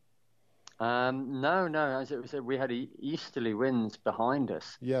 No. As it was, we had easterly winds behind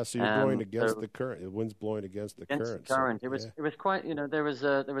us. Yeah, so you're going against So the current. The wind's blowing against the against the current. So, current, yeah. it was quite. There was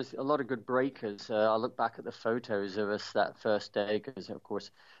a lot of good breakers. I look back at the photos of us that first day, because of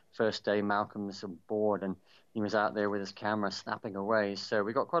course, first day Malcolm was aboard and he was out there with his camera snapping away. So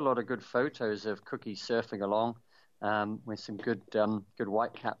we got quite a lot of good photos of Cookie surfing along with some good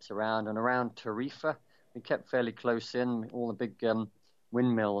white caps around, and around Tarifa. We kept fairly close in. All the big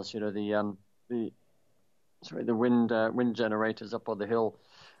windmills, the wind generators up on the hill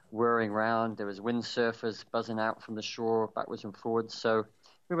whirring round. There was windsurfers buzzing out from the shore backwards and forwards. So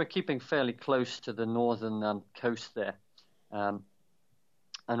we were keeping fairly close to the northern coast there.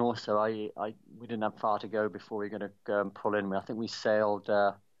 And also, we didn't have far to go before we were going to go and pull in. I think we sailed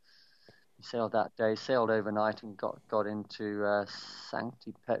that day, sailed overnight, and got into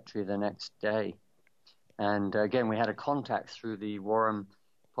Sancti Petri the next day. And again, we had a contact through the Warham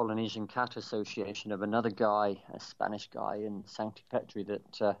Polynesian Cat Association of another guy, a Spanish guy in Sancti Petri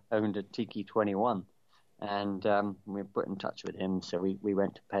that owned a Tiki 21. And we put in touch with him, so we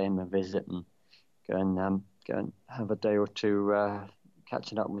went to pay him a visit and go and have a day or two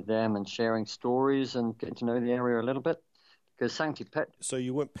catching up with them and sharing stories and getting to know the area a little bit. Because Sancti Petri. So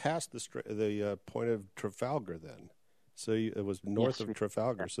you went past the point of Trafalgar then. So it was north of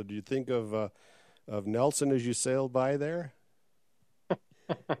Trafalgar. So do you think of Nelson as you sailed by there?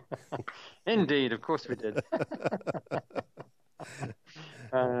 Indeed, of course we did.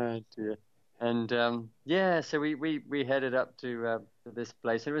 Dear. And so we headed up to this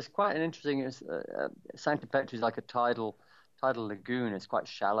place. It was quite an interesting. Sancti Petri is like a tidal lagoon. It's quite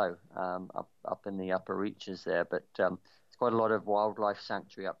shallow up in the upper reaches there, but it's quite a lot of wildlife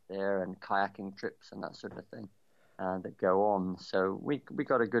sanctuary up there and kayaking trips and that sort of thing that go on. So we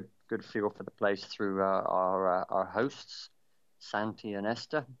got a good feel for the place through our hosts, Santi and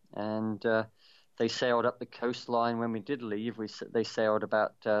Esther, and they sailed up the coastline when we did leave. They sailed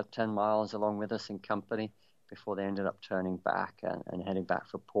about 10 miles along with us in company before they ended up turning back and heading back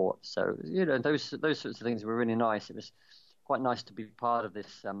for port. So those sorts of things were really nice. It was quite nice to be part of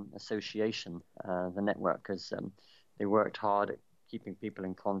this association, the network, because they worked hard at keeping people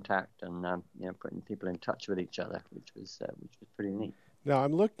in contact and putting people in touch with each other, which was pretty neat. Now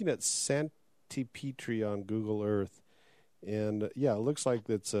I'm looking at Sancti Petri on Google Earth, and it looks like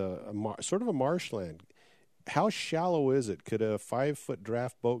it's sort of a marshland. How shallow is it? Could a 5-foot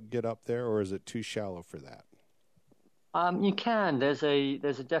draft boat get up there, or is it too shallow for that? You can. There's a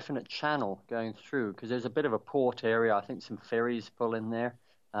definite channel going through because there's a bit of a port area. I think some ferries pull in there.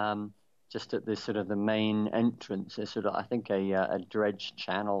 Just at this sort of the main entrance, there's sort of I think a dredge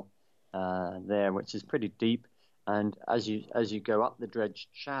channel there, which is pretty deep. And as you go up the dredge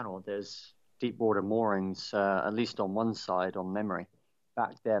channel, there's deep water moorings, at least on one side on Memory,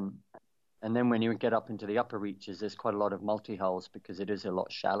 back then. And then when you get up into the upper reaches, there's quite a lot of multi-hulls because it is a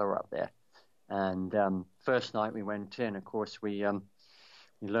lot shallower up there. And first night we went in, of course, we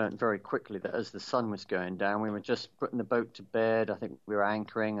learned very quickly that as the sun was going down, we were just putting the boat to bed. I think we were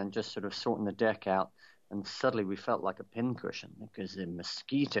anchoring and just sort of sorting the deck out. And suddenly we felt like a pincushion because the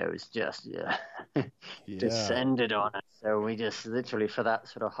mosquitoes just descended on us. So we just literally for that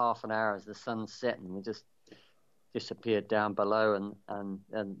sort of half an hour as the sun's setting, we just disappeared down below and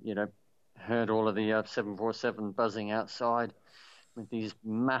heard all of the 747 buzzing outside with these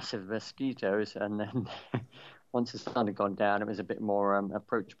massive mosquitoes. And then once the sun had gone down, it was a bit more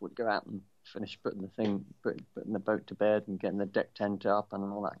approachable to go out and finish putting the boat to bed and getting the deck tent up and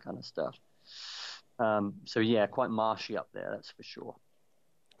all that kind of stuff. Quite marshy up there, that's for sure.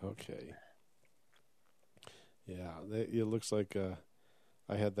 Okay. Yeah, it looks like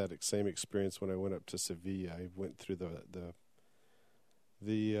I had that same experience when I went up to Sevilla. I went through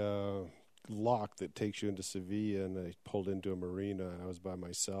the lock that takes you into Sevilla, and I pulled into a marina, and I was by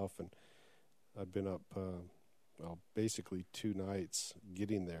myself, and I'd been up, basically 2 nights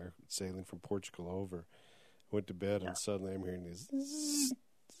getting there, sailing from Portugal over. I went to bed, and suddenly I'm hearing these zzz,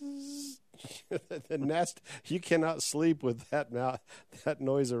 zzz. The nest. You cannot sleep with that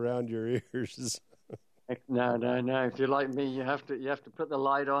noise around your ears. No. If you're like me, you have to put the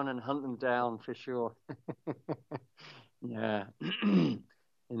light on and hunt them down for sure. Yeah,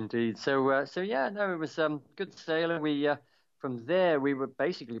 indeed. So it was good sailing. We from there we were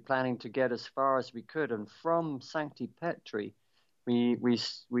basically planning to get as far as we could, and from Sancti Petri, we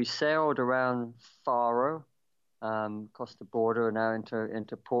sailed around Faro, across the border and now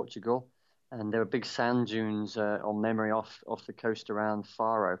into Portugal. And there were big sand dunes on Memory off the coast around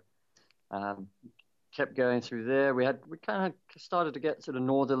Faro. Kept going through there. We kind of started to get sort of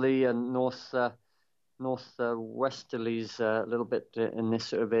northerly and northwesterlies a little bit in this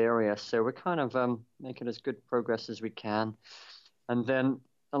sort of area. So we're kind of making as good progress as we can. And then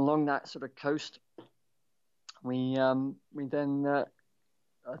along that sort of coast, we then I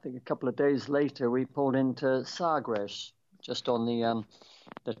think a couple of days later we pulled into Sagres, just on the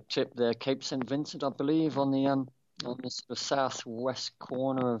tip there, Cape St. Vincent, I believe, on the sort of southwest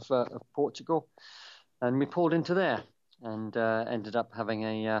corner of Portugal, and we pulled into there and ended up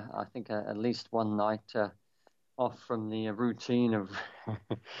having at least one night off from the routine of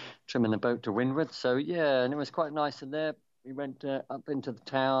trimming the boat to windward. So and it was quite nice in there. We went up into the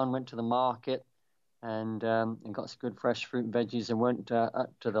town, went to the market, and got some good fresh fruit and veggies, and went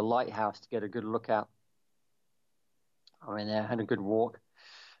up to the lighthouse to get a good look out. I mean, had a good walk,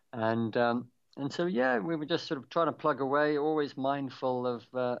 and so we were just sort of trying to plug away, always mindful of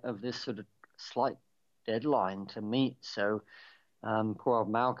this sort of slight deadline to meet. So Poor old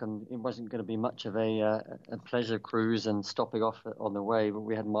Malcolm, it wasn't going to be much of a pleasure cruise and stopping off on the way, but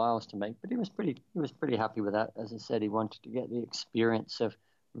we had miles to make. But he was pretty happy with that. As I said, he wanted to get the experience of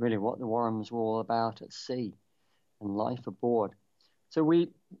really what the Warrens were all about at sea and life aboard. So we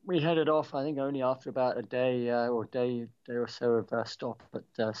headed off, I think, only after about a day day or so of stop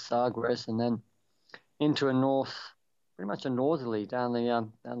at Sagres, and then into pretty much a northerly down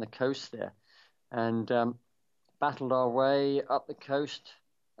the coast there, and battled our way up the coast.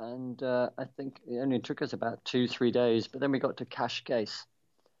 And I think it only took us about 2-3 days, but then we got to Cascais,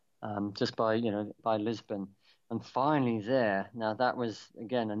 just by Lisbon, and finally there. Now that was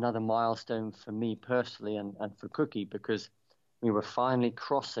again another milestone for me personally and for Cookie, because we were finally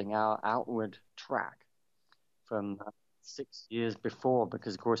crossing our outward track from 6 years before,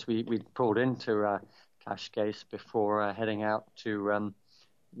 because of course we pulled into Cascais before heading out to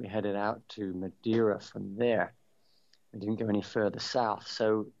we headed out to Madeira from there. We didn't go any further south.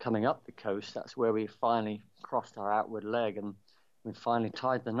 So coming up the coast, that's where we finally crossed our outward leg, and we finally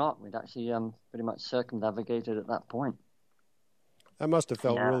tied the knot. We'd actually pretty much circumnavigated at that point. That must have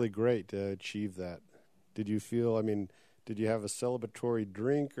felt really great to achieve that. Did you feel, I mean, did you have a celebratory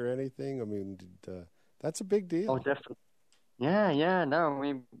drink or anything? I mean, that's a big deal. Oh, definitely. Yeah. No,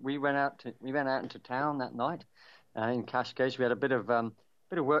 we went out into town that night in Cascais. We had a bit of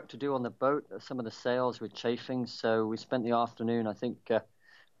work to do on the boat. Some of the sails were chafing, so we spent the afternoon. I think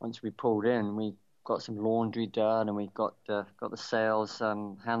once we pulled in, we got some laundry done, and we got the sails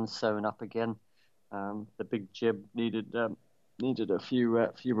hand sewn up again. The big jib needed a few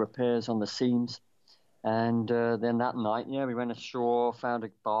repairs on the seams. And then that night, we went ashore, found a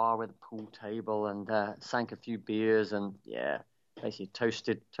bar with a pool table, and sank a few beers, and basically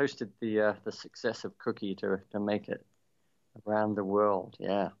toasted the success of Cookie to make it around the world.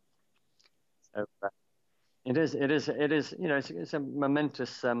 Yeah, so it is it's a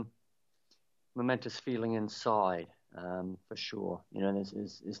momentous feeling inside, for sure.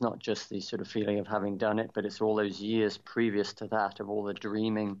 It's not just the sort of feeling of having done it, but it's all those years previous to that of all the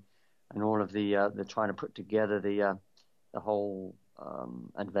dreaming and all of the trying to put together the whole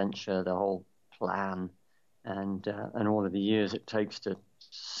adventure, the whole plan, and all of the years it takes to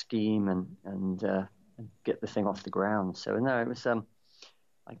scheme and get the thing off the ground. So no, it was I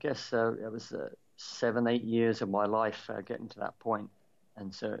guess it was 7-8 years of my life getting to that point,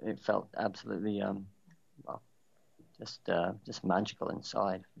 and so it felt absolutely just magical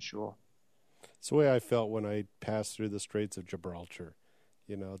inside, for sure. It's the way I felt when I passed through the Straits of Gibraltar.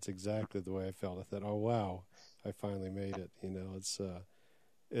 It's exactly the way I felt. I thought, oh wow, I finally made it.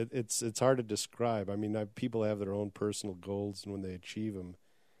 It's hard to describe. I mean, people have their own personal goals, and when they achieve them,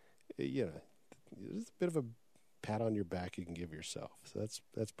 it's a bit of a pat on your back you can give yourself. So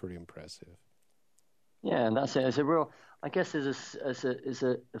that's pretty impressive. Yeah, and that's it. It's a real. I guess there's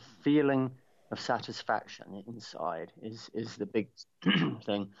a feeling of satisfaction inside is the big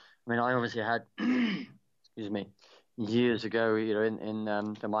thing. I mean, I obviously had, excuse me, years ago, in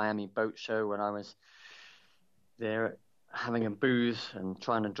the Miami Boat Show, when I was there having a booth and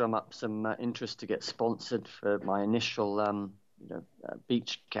trying to drum up some interest to get sponsored for my initial,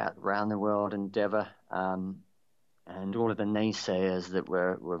 beach cat round the world endeavor, and all of the naysayers that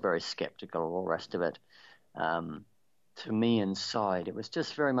were very skeptical, all the rest of it. To me inside, it was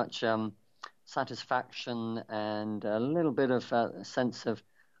just very much satisfaction and a little bit of a sense of,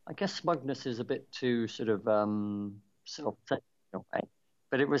 I guess smugness is a bit too sort of self-centered in a way.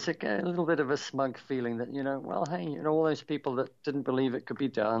 But it was a little bit of a smug feeling that, well, hey, all those people that didn't believe it could be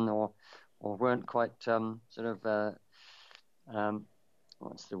done or weren't quite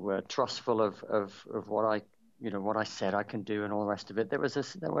what's the word, trustful of what I said I can do and all the rest of it. There was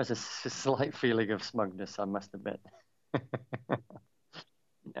a slight feeling of smugness, I must admit.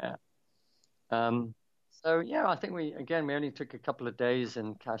 Yeah. So yeah, I think we only took a couple of days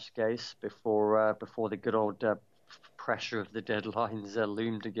in Cascais before the good old pressure of the deadlines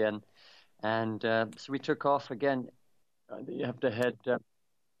loomed again, and so we took off again. You have to head.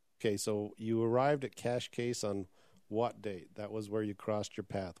 Okay, so you arrived at Cascais on what date? That was where you crossed your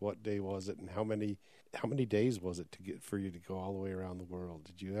path. What day was it, and how many days was it for you to go all the way around the world?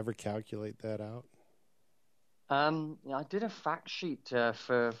 Did you ever calculate that out? I did a fact sheet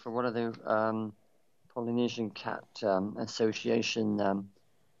for one of the Polynesian Cat Association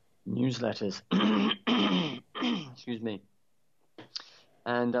newsletters. Excuse me.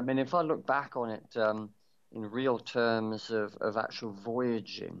 And I mean, if I look back on it in real terms of actual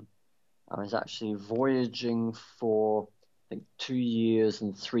voyaging, I was actually voyaging for, I think, 2 years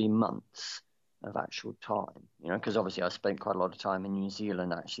and 3 months of actual time. Because obviously I spent quite a lot of time in New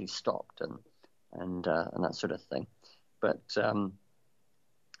Zealand, actually stopped and that sort of thing. But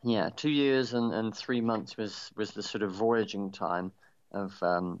yeah, 2 years and 3 months was the sort of voyaging time of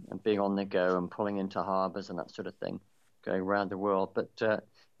being on the go and pulling into harbors and that sort of thing, going around the world. But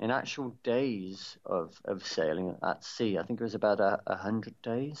in actual days of sailing at sea, I think it was about 100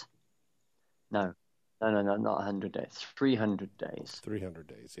 days. No, no, not 100 days. 300 days. 300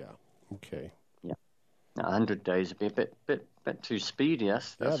 days, yeah. Okay. Yeah, 100 days would be a bit too speedy. Yeah,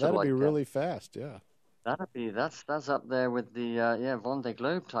 Sort of that'd be like really fast, yeah. that's up there with the Vendée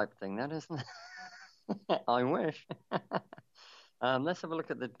Globe type thing. That isn't. I wish. Let's have a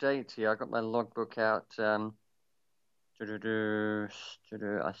look at the date here. I got my logbook out. I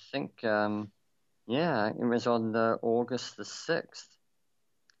think yeah, it was on August the 6th,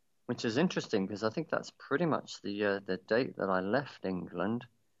 which is interesting because I think that's pretty much the date that I left England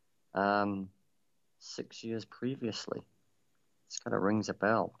 6 years previously. This kind of rings a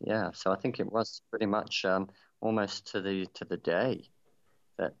bell. Yeah, so I think it was pretty much almost to the day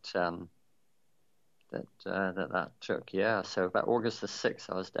that that took. Yeah, so about August the 6th,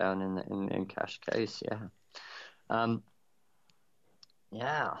 I was down in Cache Case.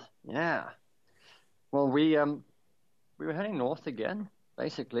 Yeah, yeah. Well, we were heading north again,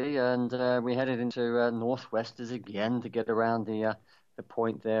 basically, and we headed into Northwesters again to get around the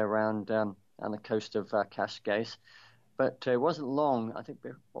point there around on the coast of Cache Case. But it wasn't long. I think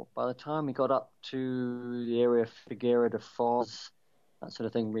by the time we got up to the area of Figueira de Foz, that sort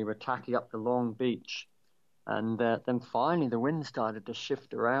of thing, we were tacking up to Long Beach. And then finally the wind started to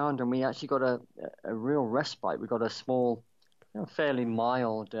shift around, and we actually got a real respite. We got a small, fairly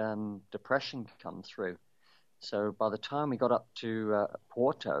mild depression come through. So by the time we got up to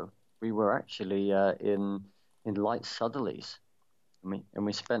Porto, we were actually in light southerlies. And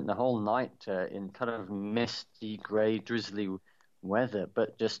we spent the whole night in kind of misty, grey, drizzly weather,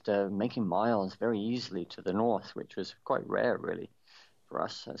 but just making miles very easily to the north, which was quite rare, really, for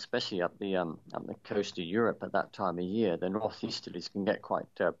us, especially up the coast of Europe at that time of year. The northeasterlies can get quite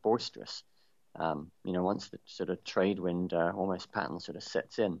boisterous, once the sort of trade wind almost pattern sort of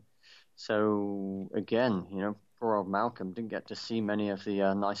sets in. So again, poor old Malcolm didn't get to see many of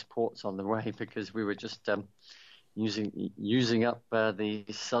the nice ports on the way because we were just using up the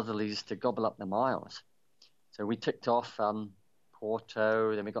southerlies to gobble up the miles. So we ticked off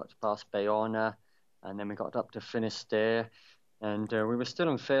Porto, then we got to past Bayona, and then we got up to Finisterre, and we were still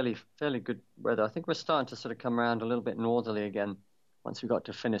in fairly good weather. I think we're starting to sort of come around a little bit northerly again once we got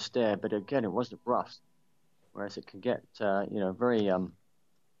to Finisterre, but again it wasn't rough, whereas it can get very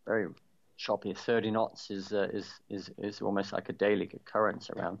very choppy. 30 knots is almost like a daily occurrence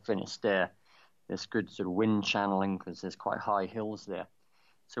around Finisterre. There's good sort of wind channeling because there's quite high hills there.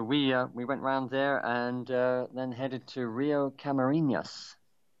 So we went round there and then headed to Rio Camarinhas,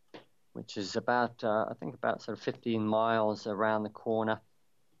 which is about about sort of 15 miles around the corner,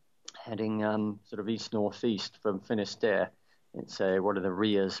 heading sort of east-northeast from Finisterre. It's one of the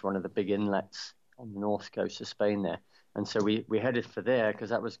Rias, one of the big inlets on the north coast of Spain there. And so we headed for there because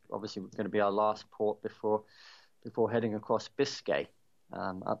that was obviously going to be our last port before heading across Biscay.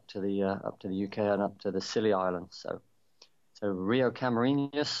 Up to the UK and up to the Scilly Islands. So Rio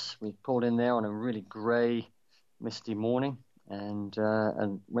Camarinhas, we pulled in there on a really grey, misty morning, and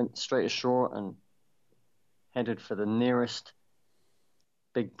went straight ashore and headed for the nearest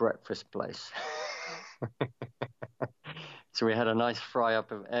big breakfast place. So we had a nice fry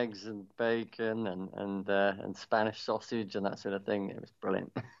up of eggs and bacon and Spanish sausage and that sort of thing. It was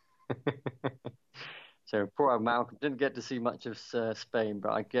brilliant. So poor old Malcolm didn't get to see much of Spain,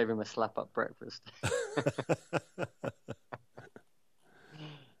 but I gave him a slap-up breakfast.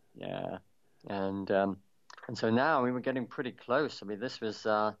 Yeah, and so now we were getting pretty close. I mean, this was,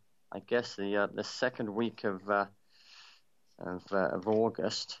 I guess, the second week of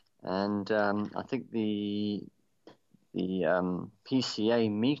August, and I think the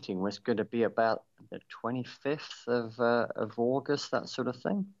PCA meeting was going to be about the 25th of August, that sort of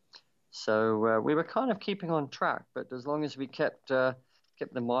thing. So we were kind of keeping on track, but as long as we kept the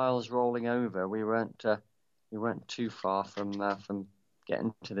miles rolling over, we weren't too far from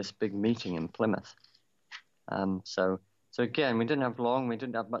getting to this big meeting in Plymouth. So again, we didn't have long. We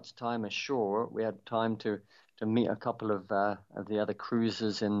didn't have much time ashore. We had time to meet a couple of the other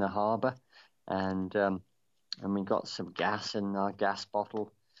cruisers in the harbour, and we got some gas in our gas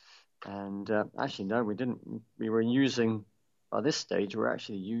bottle. And actually, no, we didn't. We were using. By this stage, we're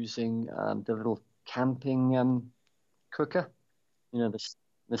actually using the little camping cooker,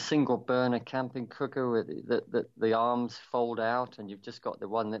 the single burner camping cooker with the arms fold out, and you've just got the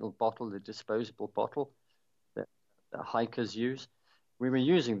one little bottle, the disposable bottle that hikers use. We were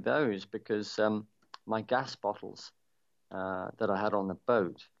using those because my gas bottles that I had on the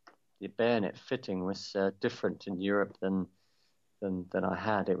boat, the bayonet fitting was different in Europe than I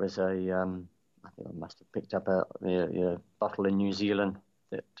had. It was I think I must have picked up a bottle in New Zealand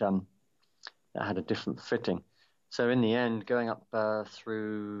that had a different fitting. So in the end, going up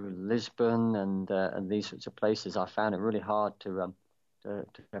through Lisbon and these sorts of places, I found it really hard to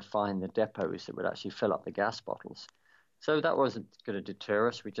find the depots that would actually fill up the gas bottles. So that wasn't going to deter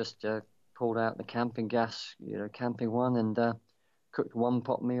us. We just pulled out the camping gas, camping one, and cooked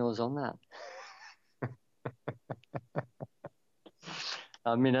one-pot meals on that.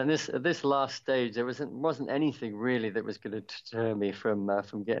 I mean, at this last stage, there wasn't anything really that was going to deter me from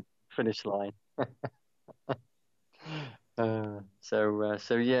getting to the finish line.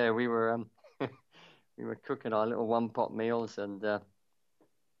 So yeah, we were we were cooking our little one-pot meals, and it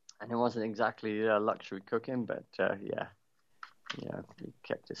wasn't exactly luxury cooking, but yeah, it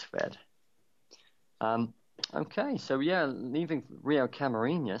kept us fed. Okay, so yeah, leaving Rio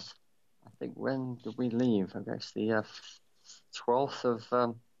Camarinhas, I think when did we leave? I guess the 12th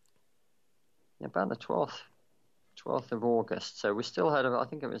of about the 12th of August. So we still had, I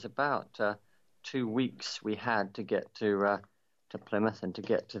think it was about 2 weeks we had to get to Plymouth and to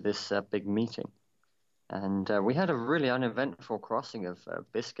get to this big meeting. And we had a really uneventful crossing of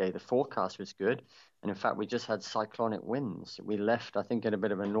Biscay. The forecast was good, and in fact we just had cyclonic winds. We left, I think, in a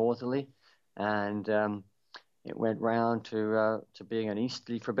bit of a northerly, and it went round to being an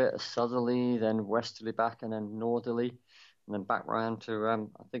easterly for a bit, a southerly, then westerly back, and then northerly, and then back round to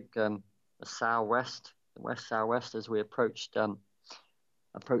I think the southwest, the west southwest as we approached the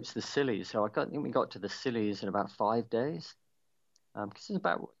Scillies. So I think we got to the Scillies in about 5 days, because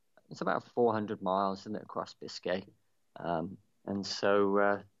it's about 400 miles, isn't it, across Biscay, and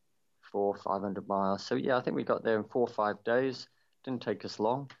so 500 miles. So yeah, I think we got there in 4 or 5 days. Didn't take us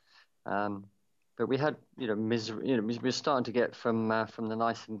long. But we had, misery. We were starting to get from the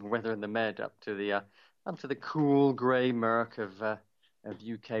nice weather in the Med up to the cool grey murk of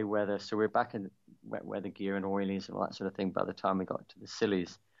UK weather. So we're back in wet weather gear and oilies and all that sort of thing by the time we got to the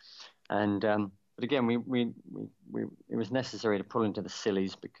Scillies. And but again, it was necessary to pull into the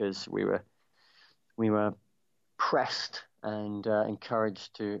Scillies because we were pressed and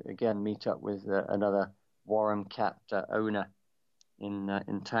encouraged to again meet up with another Warham Cat owner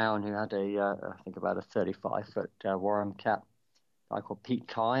in town who had I think about a 35-foot Warham Cat, a guy called Pete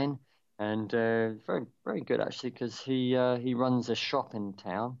Kine, and very, very good actually, because he runs a shop in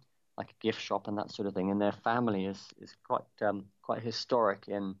town, like a gift shop and that sort of thing, and their family is quite historic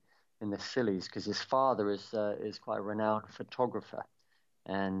in the Scillies, because his father is quite a renowned photographer,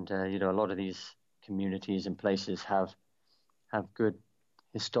 and a lot of these communities and places have good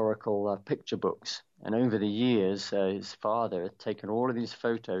historical picture books. And over the years, his father had taken all of these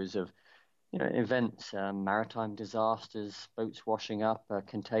photos of, events, maritime disasters, boats washing up,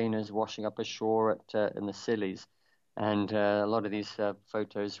 containers washing up ashore in the Scillies, and a lot of these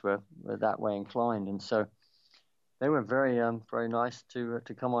photos were that way inclined. And so they were very very nice to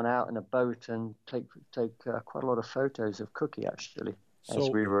come on out in a boat and take quite a lot of photos of Cookie actually. So as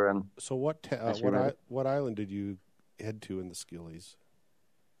we were. So what island did you head to in the Scillies?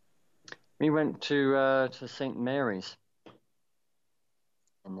 We went to St. Mary's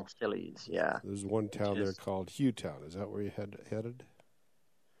in the Scillies, yeah. There's one town there called Hughtown. Is that where you headed?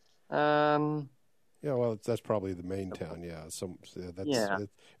 Yeah, well, that's probably the main town. Yeah,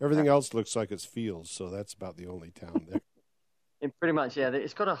 everything else looks like it's fields, so that's about the only town there. Pretty much, yeah.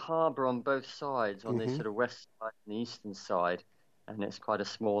 It's got a harbour on both sides, on the sort of west side and the eastern side, and it's quite a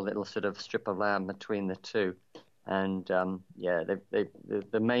small little sort of strip of land between the two. And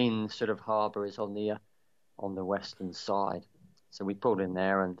the main sort of harbour is on the western side. So we pulled in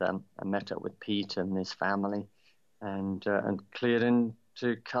there and met up with Pete and his family, and cleared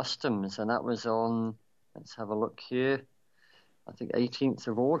into customs, and that was on. Let's have a look here. I think 18th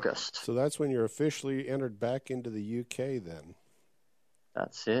of August. So that's when you're officially entered back into the UK, then.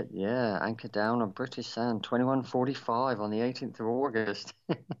 That's it. Yeah, anchored down on British sand, 21:45 on the 18th of August.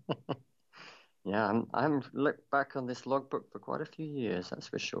 Yeah, I haven't looked back on this logbook for quite a few years, that's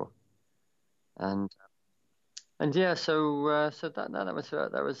for sure. And yeah, so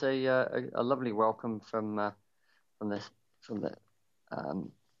that was a lovely welcome from the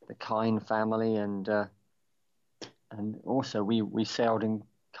Kine family, and also we sailed in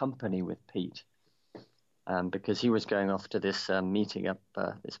company with Pete, because he was going off to this meeting up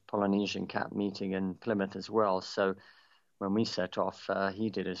this Polynesian Cat meeting in Plymouth as well. So when we set off, he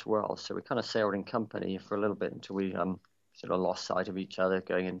did as well. So we kind of sailed in company for a little bit until we sort of lost sight of each other,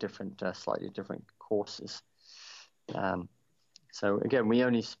 going in slightly different courses. So again, we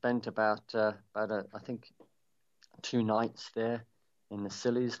only spent about I think got 2 nights there in the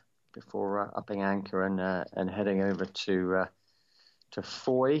Scillies before upping anchor and heading over to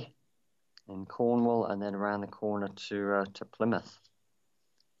Foy in Cornwall, and then around the corner to Plymouth.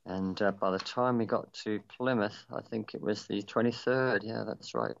 And by the time we got to Plymouth, I think it was the 23rd. Yeah,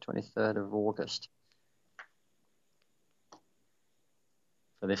 that's right, 23rd of August.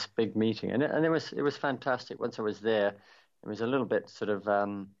 For this big meeting, and it was fantastic. Once I was there, it was a little bit sort of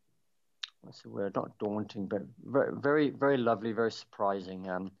what's the word? Not daunting, but very, very, very lovely, very surprising.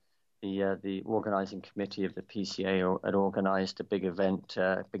 The organising committee of the PCA had organised a big event,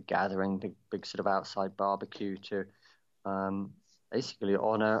 big gathering, big sort of outside barbecue to basically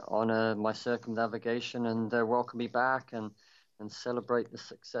honour my circumnavigation and welcome me back and celebrate the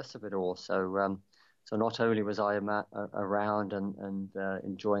success of it all. So not only was I around and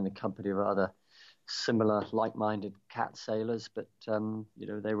enjoying the company of other similar like-minded cat sailors, but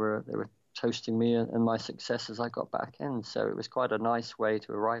they were toasting me and my success as I got back in. So it was quite a nice way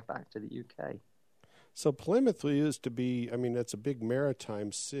to arrive back to the UK. So Plymouth used to be, it's a big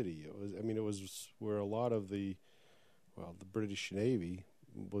maritime city. It was where a lot of the British Navy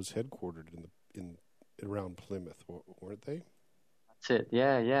was headquartered in around Plymouth, weren't they? That's it.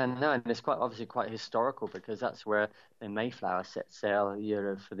 Yeah. No, and it's obviously quite historical because that's where the Mayflower set sail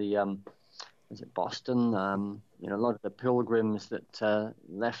for the was it Boston? A lot of the pilgrims that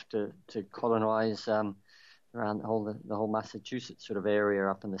left to colonize around the whole Massachusetts sort of area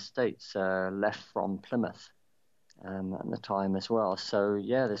up in the States left from Plymouth at the time as well. So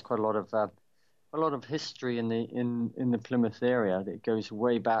yeah, there's quite a lot of history in the Plymouth area that goes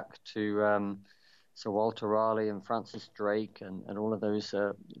way back to Sir Walter Raleigh and Francis Drake and all of those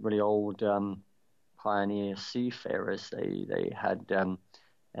really old pioneer seafarers. They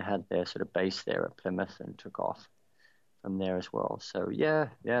had their sort of base there at Plymouth and took off from there as well. So yeah,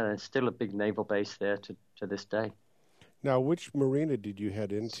 there's still a big naval base there to this day. Now, which marina did you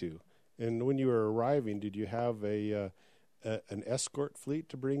head into? And when you were arriving, did you have an escort fleet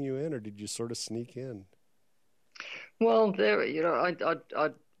to bring you in, or did you sort of sneak in? Well, there,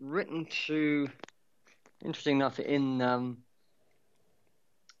 I'd written to, interesting enough, in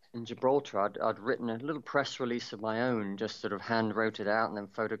Gibraltar, I'd written a little press release of my own, just sort of hand wrote it out and then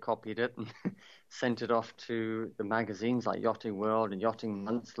photocopied it and sent it off to the magazines like Yachting World and Yachting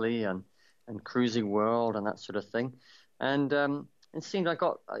Monthly and Cruising World and that sort of thing. And it seemed it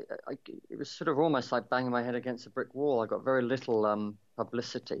was sort of almost like banging my head against a brick wall. I got very little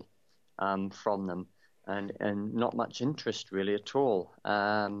publicity from them and not much interest really at all.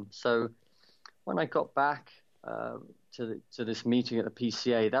 So when I got back to this meeting at the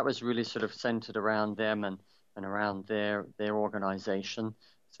PCA, that was really sort of centered around them and around their organization.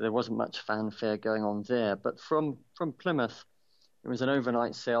 So there wasn't much fanfare going on there. But from Plymouth, it was an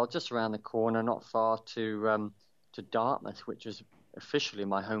overnight sail just around the corner, not far to Dartmouth, which is officially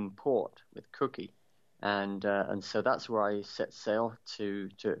my home port with Cookie. And so that's where I set sail to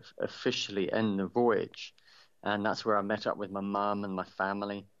officially end the voyage. And that's where I met up with my mum and my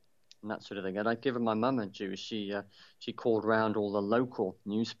family and that sort of thing. And I'd given my mum a due. She called round all the local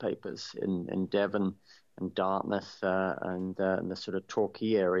newspapers in Devon and Dartmouth and the sort of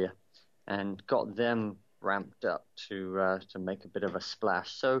Torquay area, and got them ramped up to make a bit of a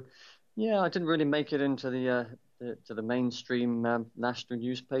splash. So, yeah, I didn't really make it into the mainstream national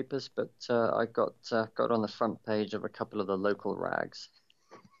newspapers, but I got on the front page of a couple of the local rags.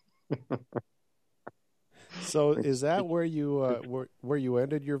 So is that where you where you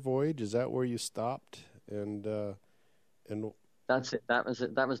ended your voyage? Is that where you stopped? And that's it. That was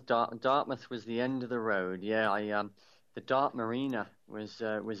it. That was Dartmouth was the end of the road. Yeah, the Dart Marina was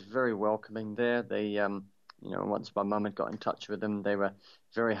very welcoming there. They once my mum had got in touch with them, they were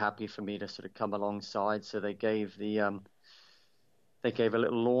very happy for me to sort of come alongside. So they gave a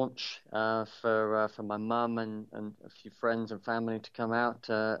little launch for my mum and a few friends and family to come out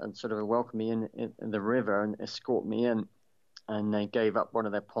and sort of welcome me in the river and escort me in. And they gave up one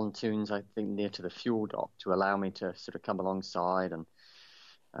of their pontoons, I think, near to the fuel dock to allow me to sort of come alongside and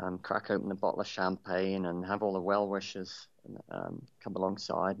crack open a bottle of champagne and have all the well-wishers come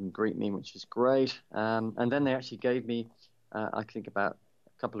alongside and greet me, which is great. And then they actually gave me, I think, about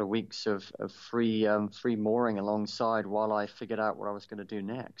couple of weeks of free mooring alongside while I figured out what I was going to do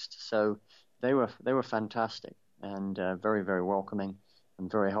next. So they were fantastic and very, very welcoming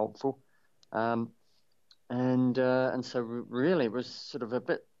and very helpful. And so really it was sort of a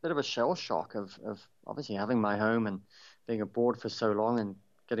bit of a shell shock of obviously having my home and being aboard for so long and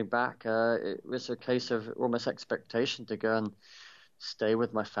getting back. It was a case of almost expectation to go and stay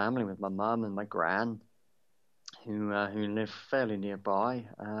with my family, with my mum and my gran, who live fairly nearby,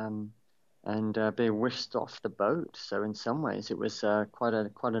 and being whisked off the boat. So in some ways, it was quite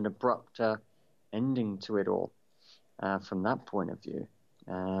an abrupt ending to it all from that point of view.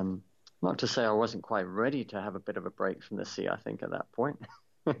 Not to say I wasn't quite ready to have a bit of a break from the sea, I think, at that point.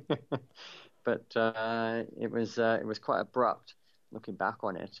 But it was quite abrupt looking back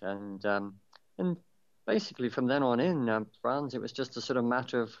on it, and basically from then on in, Franz, it was just a sort of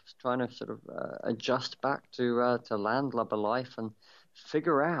matter of trying to sort of adjust back to landlubber life and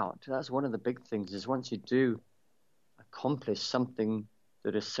figure out. That's one of the big things, is once you do accomplish something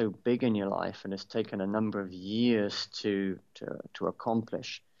that is so big in your life and has taken a number of years to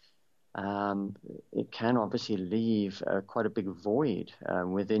accomplish, it can obviously leave quite a big void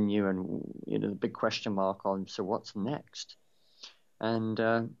within you, and the big question mark on, so what's next? And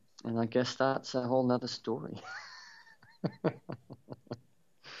I guess that's a whole nother story.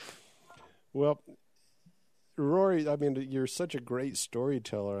 Well, Rory, I mean, you're such a great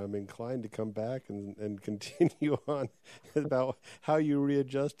storyteller. I'm inclined to come back and continue on about how you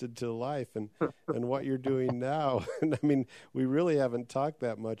readjusted to life and what you're doing now. And I mean, we really haven't talked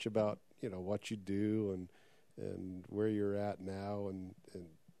that much about, what you do and where you're at now.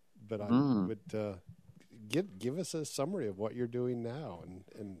 But I would give us a summary of what you're doing now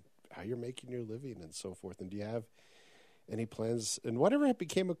and how you're making your living and so forth. And do you have any plans? And whatever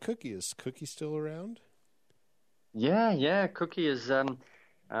became of Cookie, is Cookie still around? Yeah. Cookie is. In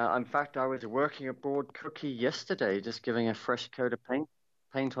fact, I was working aboard Cookie yesterday, just giving a fresh coat of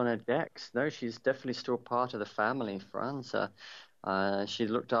paint on her decks. No, she's definitely still part of the family, Franz. She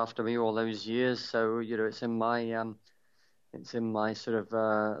looked after me all those years, so it's in my sort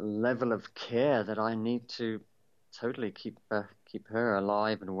of level of care that I need to totally keep her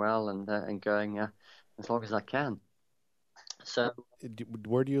alive and well and going as long as I can. So,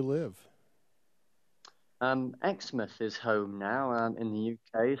 where do you live? Exmouth is home now in the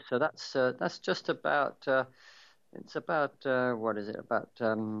UK, so that's just about it's about what is it, about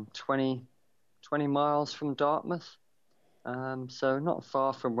 20 miles from Dartmouth, so not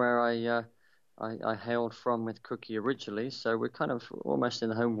far from where I hailed from with Cookie originally. So we're kind of almost in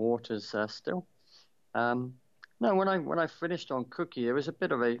the home waters still. No, when I finished on Cookie, there was a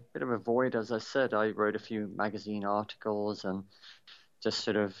bit of a void. As I said, I wrote a few magazine articles and just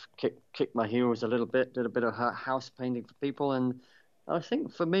sort of kicked my heels a little bit, did a bit of house painting for people. And I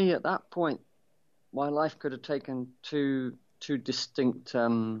think for me at that point, my life could have taken two distinct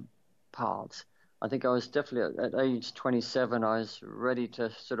paths. I think I was definitely at age 27, I was ready to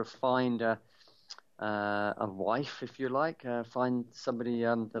sort of find a wife, if you like, find somebody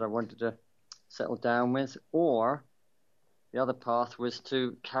that I wanted to settle down with, or the other path was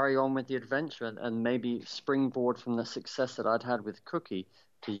to carry on with the adventure and maybe springboard from the success that I'd had with Cookie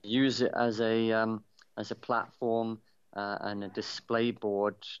to use it as a platform and a display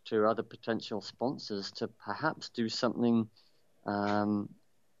board to other potential sponsors to perhaps do something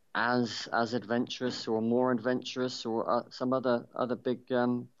as adventurous or more adventurous or some other big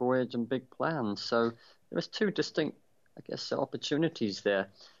voyage and big plans. So there was two distinct, I guess, opportunities there.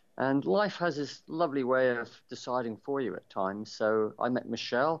 And life has this lovely way of deciding for you at times. So I met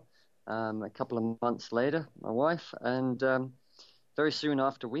Michelle a couple of months later, my wife, and very soon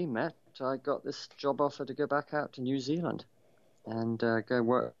after we met, I got this job offer to go back out to New Zealand and go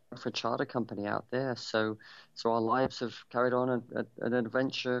work for a charter company out there. So our lives have carried on an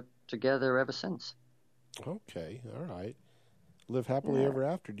adventure together ever since. Okay, all right. Live happily ever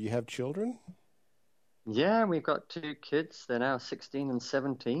after. Do you have children? Yeah, we've got two kids. They're now 16 and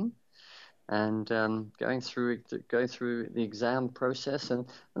 17, and going through the exam process. And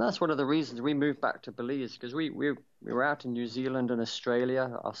that's one of the reasons we moved back to Belize, because we were out in New Zealand and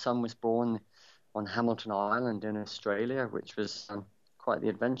Australia. Our son was born on Hamilton Island in Australia, which was quite the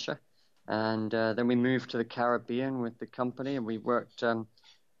adventure. And then we moved to the Caribbean with the company, and we worked in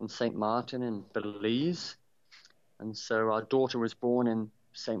St. Martin in Belize. And so our daughter was born in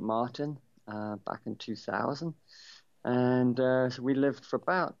St. Martin back in 2000. And so we lived for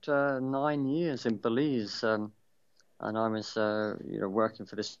about 9 years in Belize. And I was working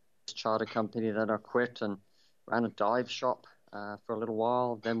for this charter company that I quit and ran a dive shop for a little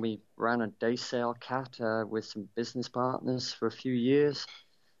while. Then we ran a day sail cat with some business partners for a few years.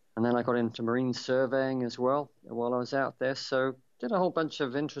 And then I got into marine surveying as well while I was out there. So did a whole bunch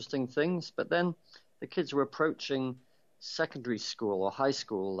of interesting things. But then the kids were approaching secondary school or high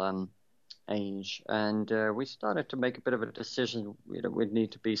school age. And we started to make a bit of a decision. We'd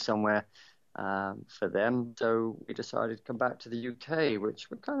need to be somewhere for them. So we decided to come back to the UK, which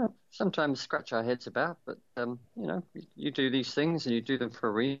we kind of sometimes scratch our heads about. But, you do these things and you do them for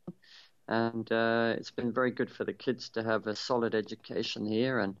a reason. And it's been very good for the kids to have a solid education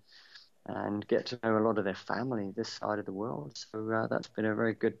here. And and get to know a lot of their family this side of the world. So that's been a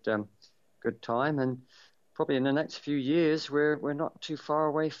very good time. And probably in the next few years, we're not too far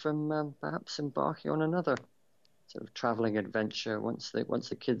away from perhaps embarking on another sort of traveling adventure once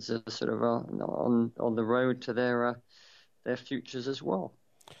the kids are sort of on the road to their futures as well.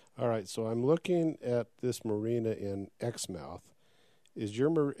 All right, so I'm looking at this marina in Exmouth. Is your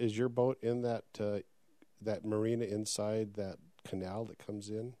boat in that marina inside that canal that comes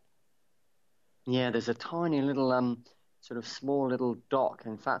in? Yeah, there's a tiny little sort of small little dock.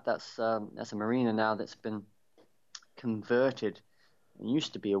 In fact, that's a marina now that's been converted. It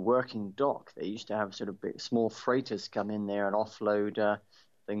used to be a working dock. They used to have sort of small freighters come in there and offload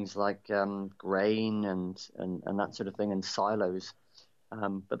things like grain and that sort of thing, and silos.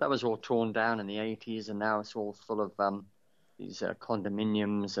 But that was all torn down in the 80s, and now it's all full of these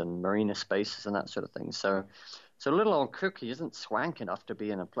condominiums and marina spaces and that sort of thing. So little old Cookie isn't swank enough to be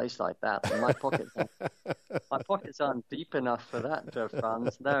in a place like that. And my pockets aren't deep enough for that,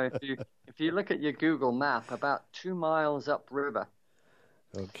 Franz. No, if you look at your Google map, about 2 miles upriver,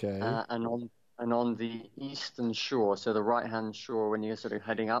 okay, and on the eastern shore, so the right-hand shore, when you're sort of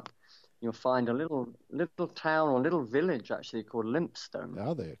heading up, you'll find a little town or little village actually called Lympstone.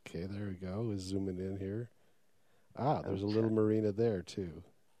 Oh, there we go. We're zooming in here. There's a little marina there too.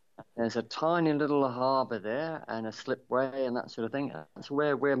 There's a tiny little harbour there and a slipway and that sort of thing. That's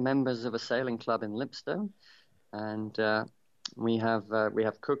where we're members of a sailing club in Lympstone, and we have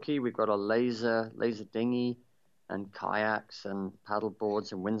Cookie. We've got a laser dinghy and kayaks and paddle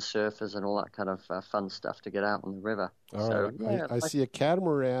boards and windsurfers and all that kind of fun stuff to get out on the river. All right. Yeah, I see a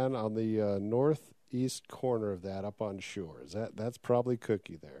catamaran on the northeast corner of that up on shore. That's probably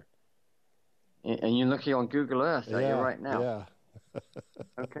Cookie there. And you're looking on Google Earth, are you right now? Yeah.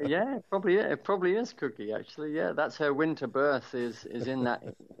 Okay, yeah, it probably is Cookie, actually. Yeah, that's her winter berth is in that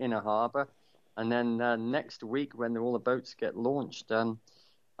inner harbour. And then next week, when all the boats get launched,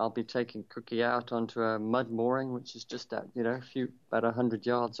 I'll be taking Cookie out onto a mud mooring, which is just about 100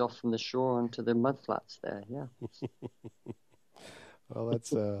 yards off from the shore onto the mud flats there. Yeah. Well,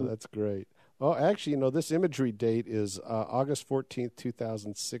 that's great. Oh, actually, this imagery date is August 14th,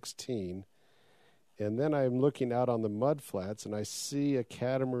 2016. And then I'm looking out on the mud flats, and I see a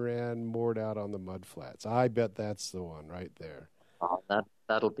catamaran moored out on the mud flats. I bet that's the one right there. Oh,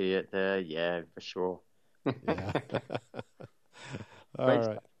 that'll be it there. Yeah, for sure. Yeah. All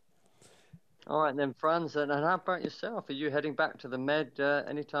right. All right, then, Franz. And how about yourself? Are you heading back to the Med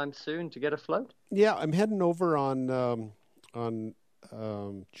anytime soon to get afloat? Yeah, I'm heading over on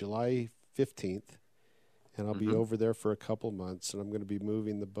July 15th, and I'll be over there for a couple months, and I'm going to be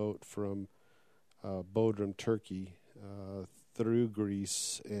moving the boat from Bodrum, Turkey, through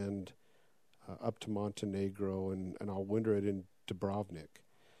Greece and up to Montenegro, and I'll winter it in Dubrovnik.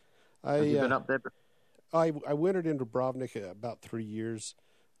 Have you been up there? I wintered in Dubrovnik about 3 years,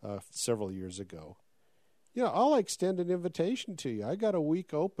 several years ago. I'll extend an invitation to you. I got a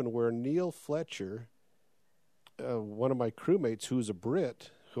week open where Neil Fletcher, one of my crewmates who's a Brit,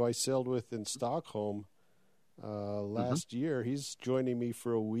 who I sailed with in Stockholm last year, he's joining me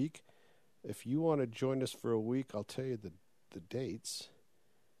for a week. If you want to join us for a week, I'll tell you the dates.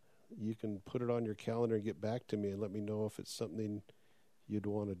 You can put it on your calendar and get back to me and let me know if it's something you'd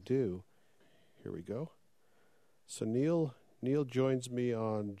want to do. Here we go. So Neil joins me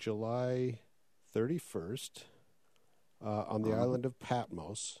on July 31st on the island of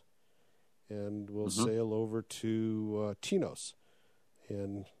Patmos, and we'll sail over to Tinos,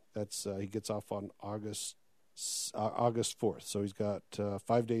 and that's he gets off on August 4th, so he's got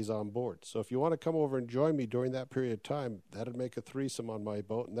 5 days on board. So if you want to come over and join me during that period of time, that'd make a threesome on my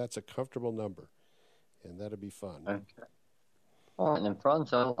boat, and that's a comfortable number, and that'd be fun. Okay. All right, then,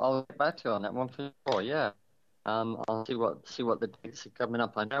 Franz, I'll get back to you on that one for sure. Yeah, I'll see what the dates are coming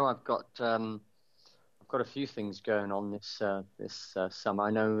up. I know I've got a few things going on this summer.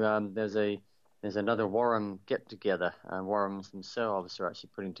 I know there's another Warham get together. Warhams themselves are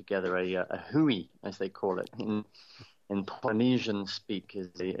actually putting together a hui, as they call it in Polynesian speak,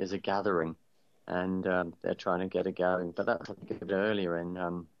 is a gathering, and they're trying to get a gathering, but that's a bit earlier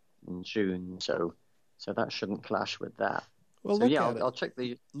in June, so that shouldn't clash with that. Well, so I'll check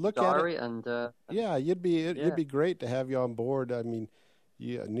the diary and it'd be great to have you on board. I mean,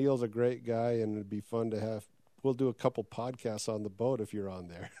 Neil's a great guy, and it'd be fun to have. We'll do a couple podcasts on the boat if you're on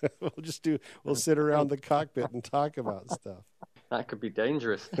there. We'll sit around the cockpit and talk about stuff. That could be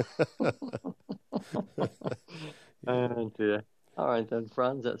dangerous. Oh dear. All right then,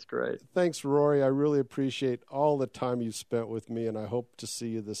 Franz, that's great. Thanks, Rory. I really appreciate all the time you spent with me, and I hope to see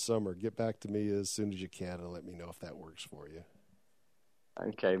you this summer. Get back to me as soon as you can and let me know if that works for you.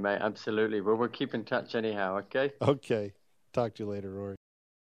 Okay, mate, absolutely. Well, we'll keep in touch anyhow, okay? Okay. Talk to you later, Rory.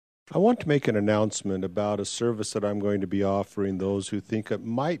 I want to make an announcement about a service that I'm going to be offering those who think it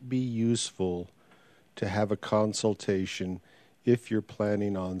might be useful to have a consultation if you're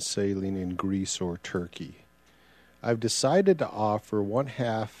planning on sailing in Greece or Turkey. I've decided to offer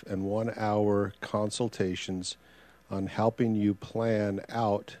 1/2 and 1 hour consultations on helping you plan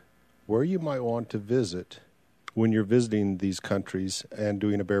out where you might want to visit when you're visiting these countries and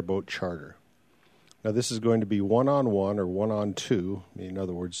doing a bareboat charter. Now, this is going to be one-on-one or one-on-two. In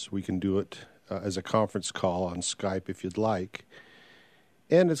other words, we can do it as a conference call on Skype if you'd like.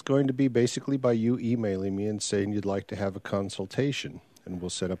 And it's going to be basically by you emailing me and saying you'd like to have a consultation, and we'll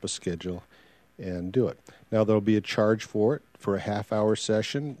set up a schedule and do it. Now, there'll be a charge for it. For a half-hour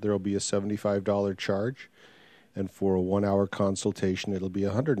session, there'll be a $75 charge, and for a 1 hour consultation, it'll be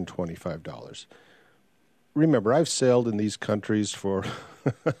 $125. Remember, I've sailed in these countries for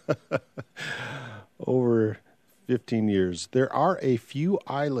over 15 years. There are a few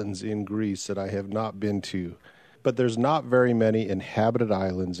islands in Greece that I have not been to, but there's not very many inhabited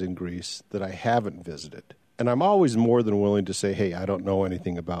islands in Greece that I haven't visited. And I'm always more than willing to say, hey, I don't know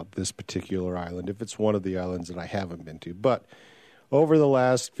anything about this particular island if it's one of the islands that I haven't been to. But over the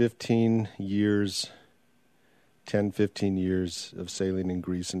last 15 years of sailing in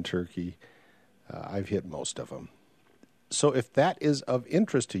Greece and Turkey, I've hit most of them. So if that is of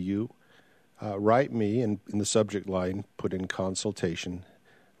interest to you, write me and in the subject line, put in consultation.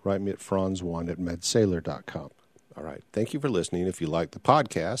 Write me at franz1@medsailor.com. All right. Thank you for listening. If you like the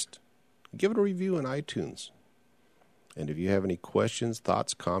podcast, give it a review in iTunes. And if you have any questions,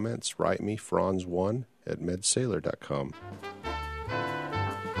 thoughts, comments, write me, franz1@medsailor.com.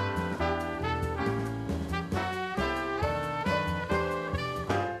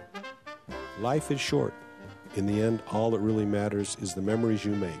 Life is short. In the end, all that really matters is the memories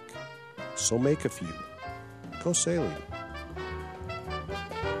you make. So make a few. Go sailing.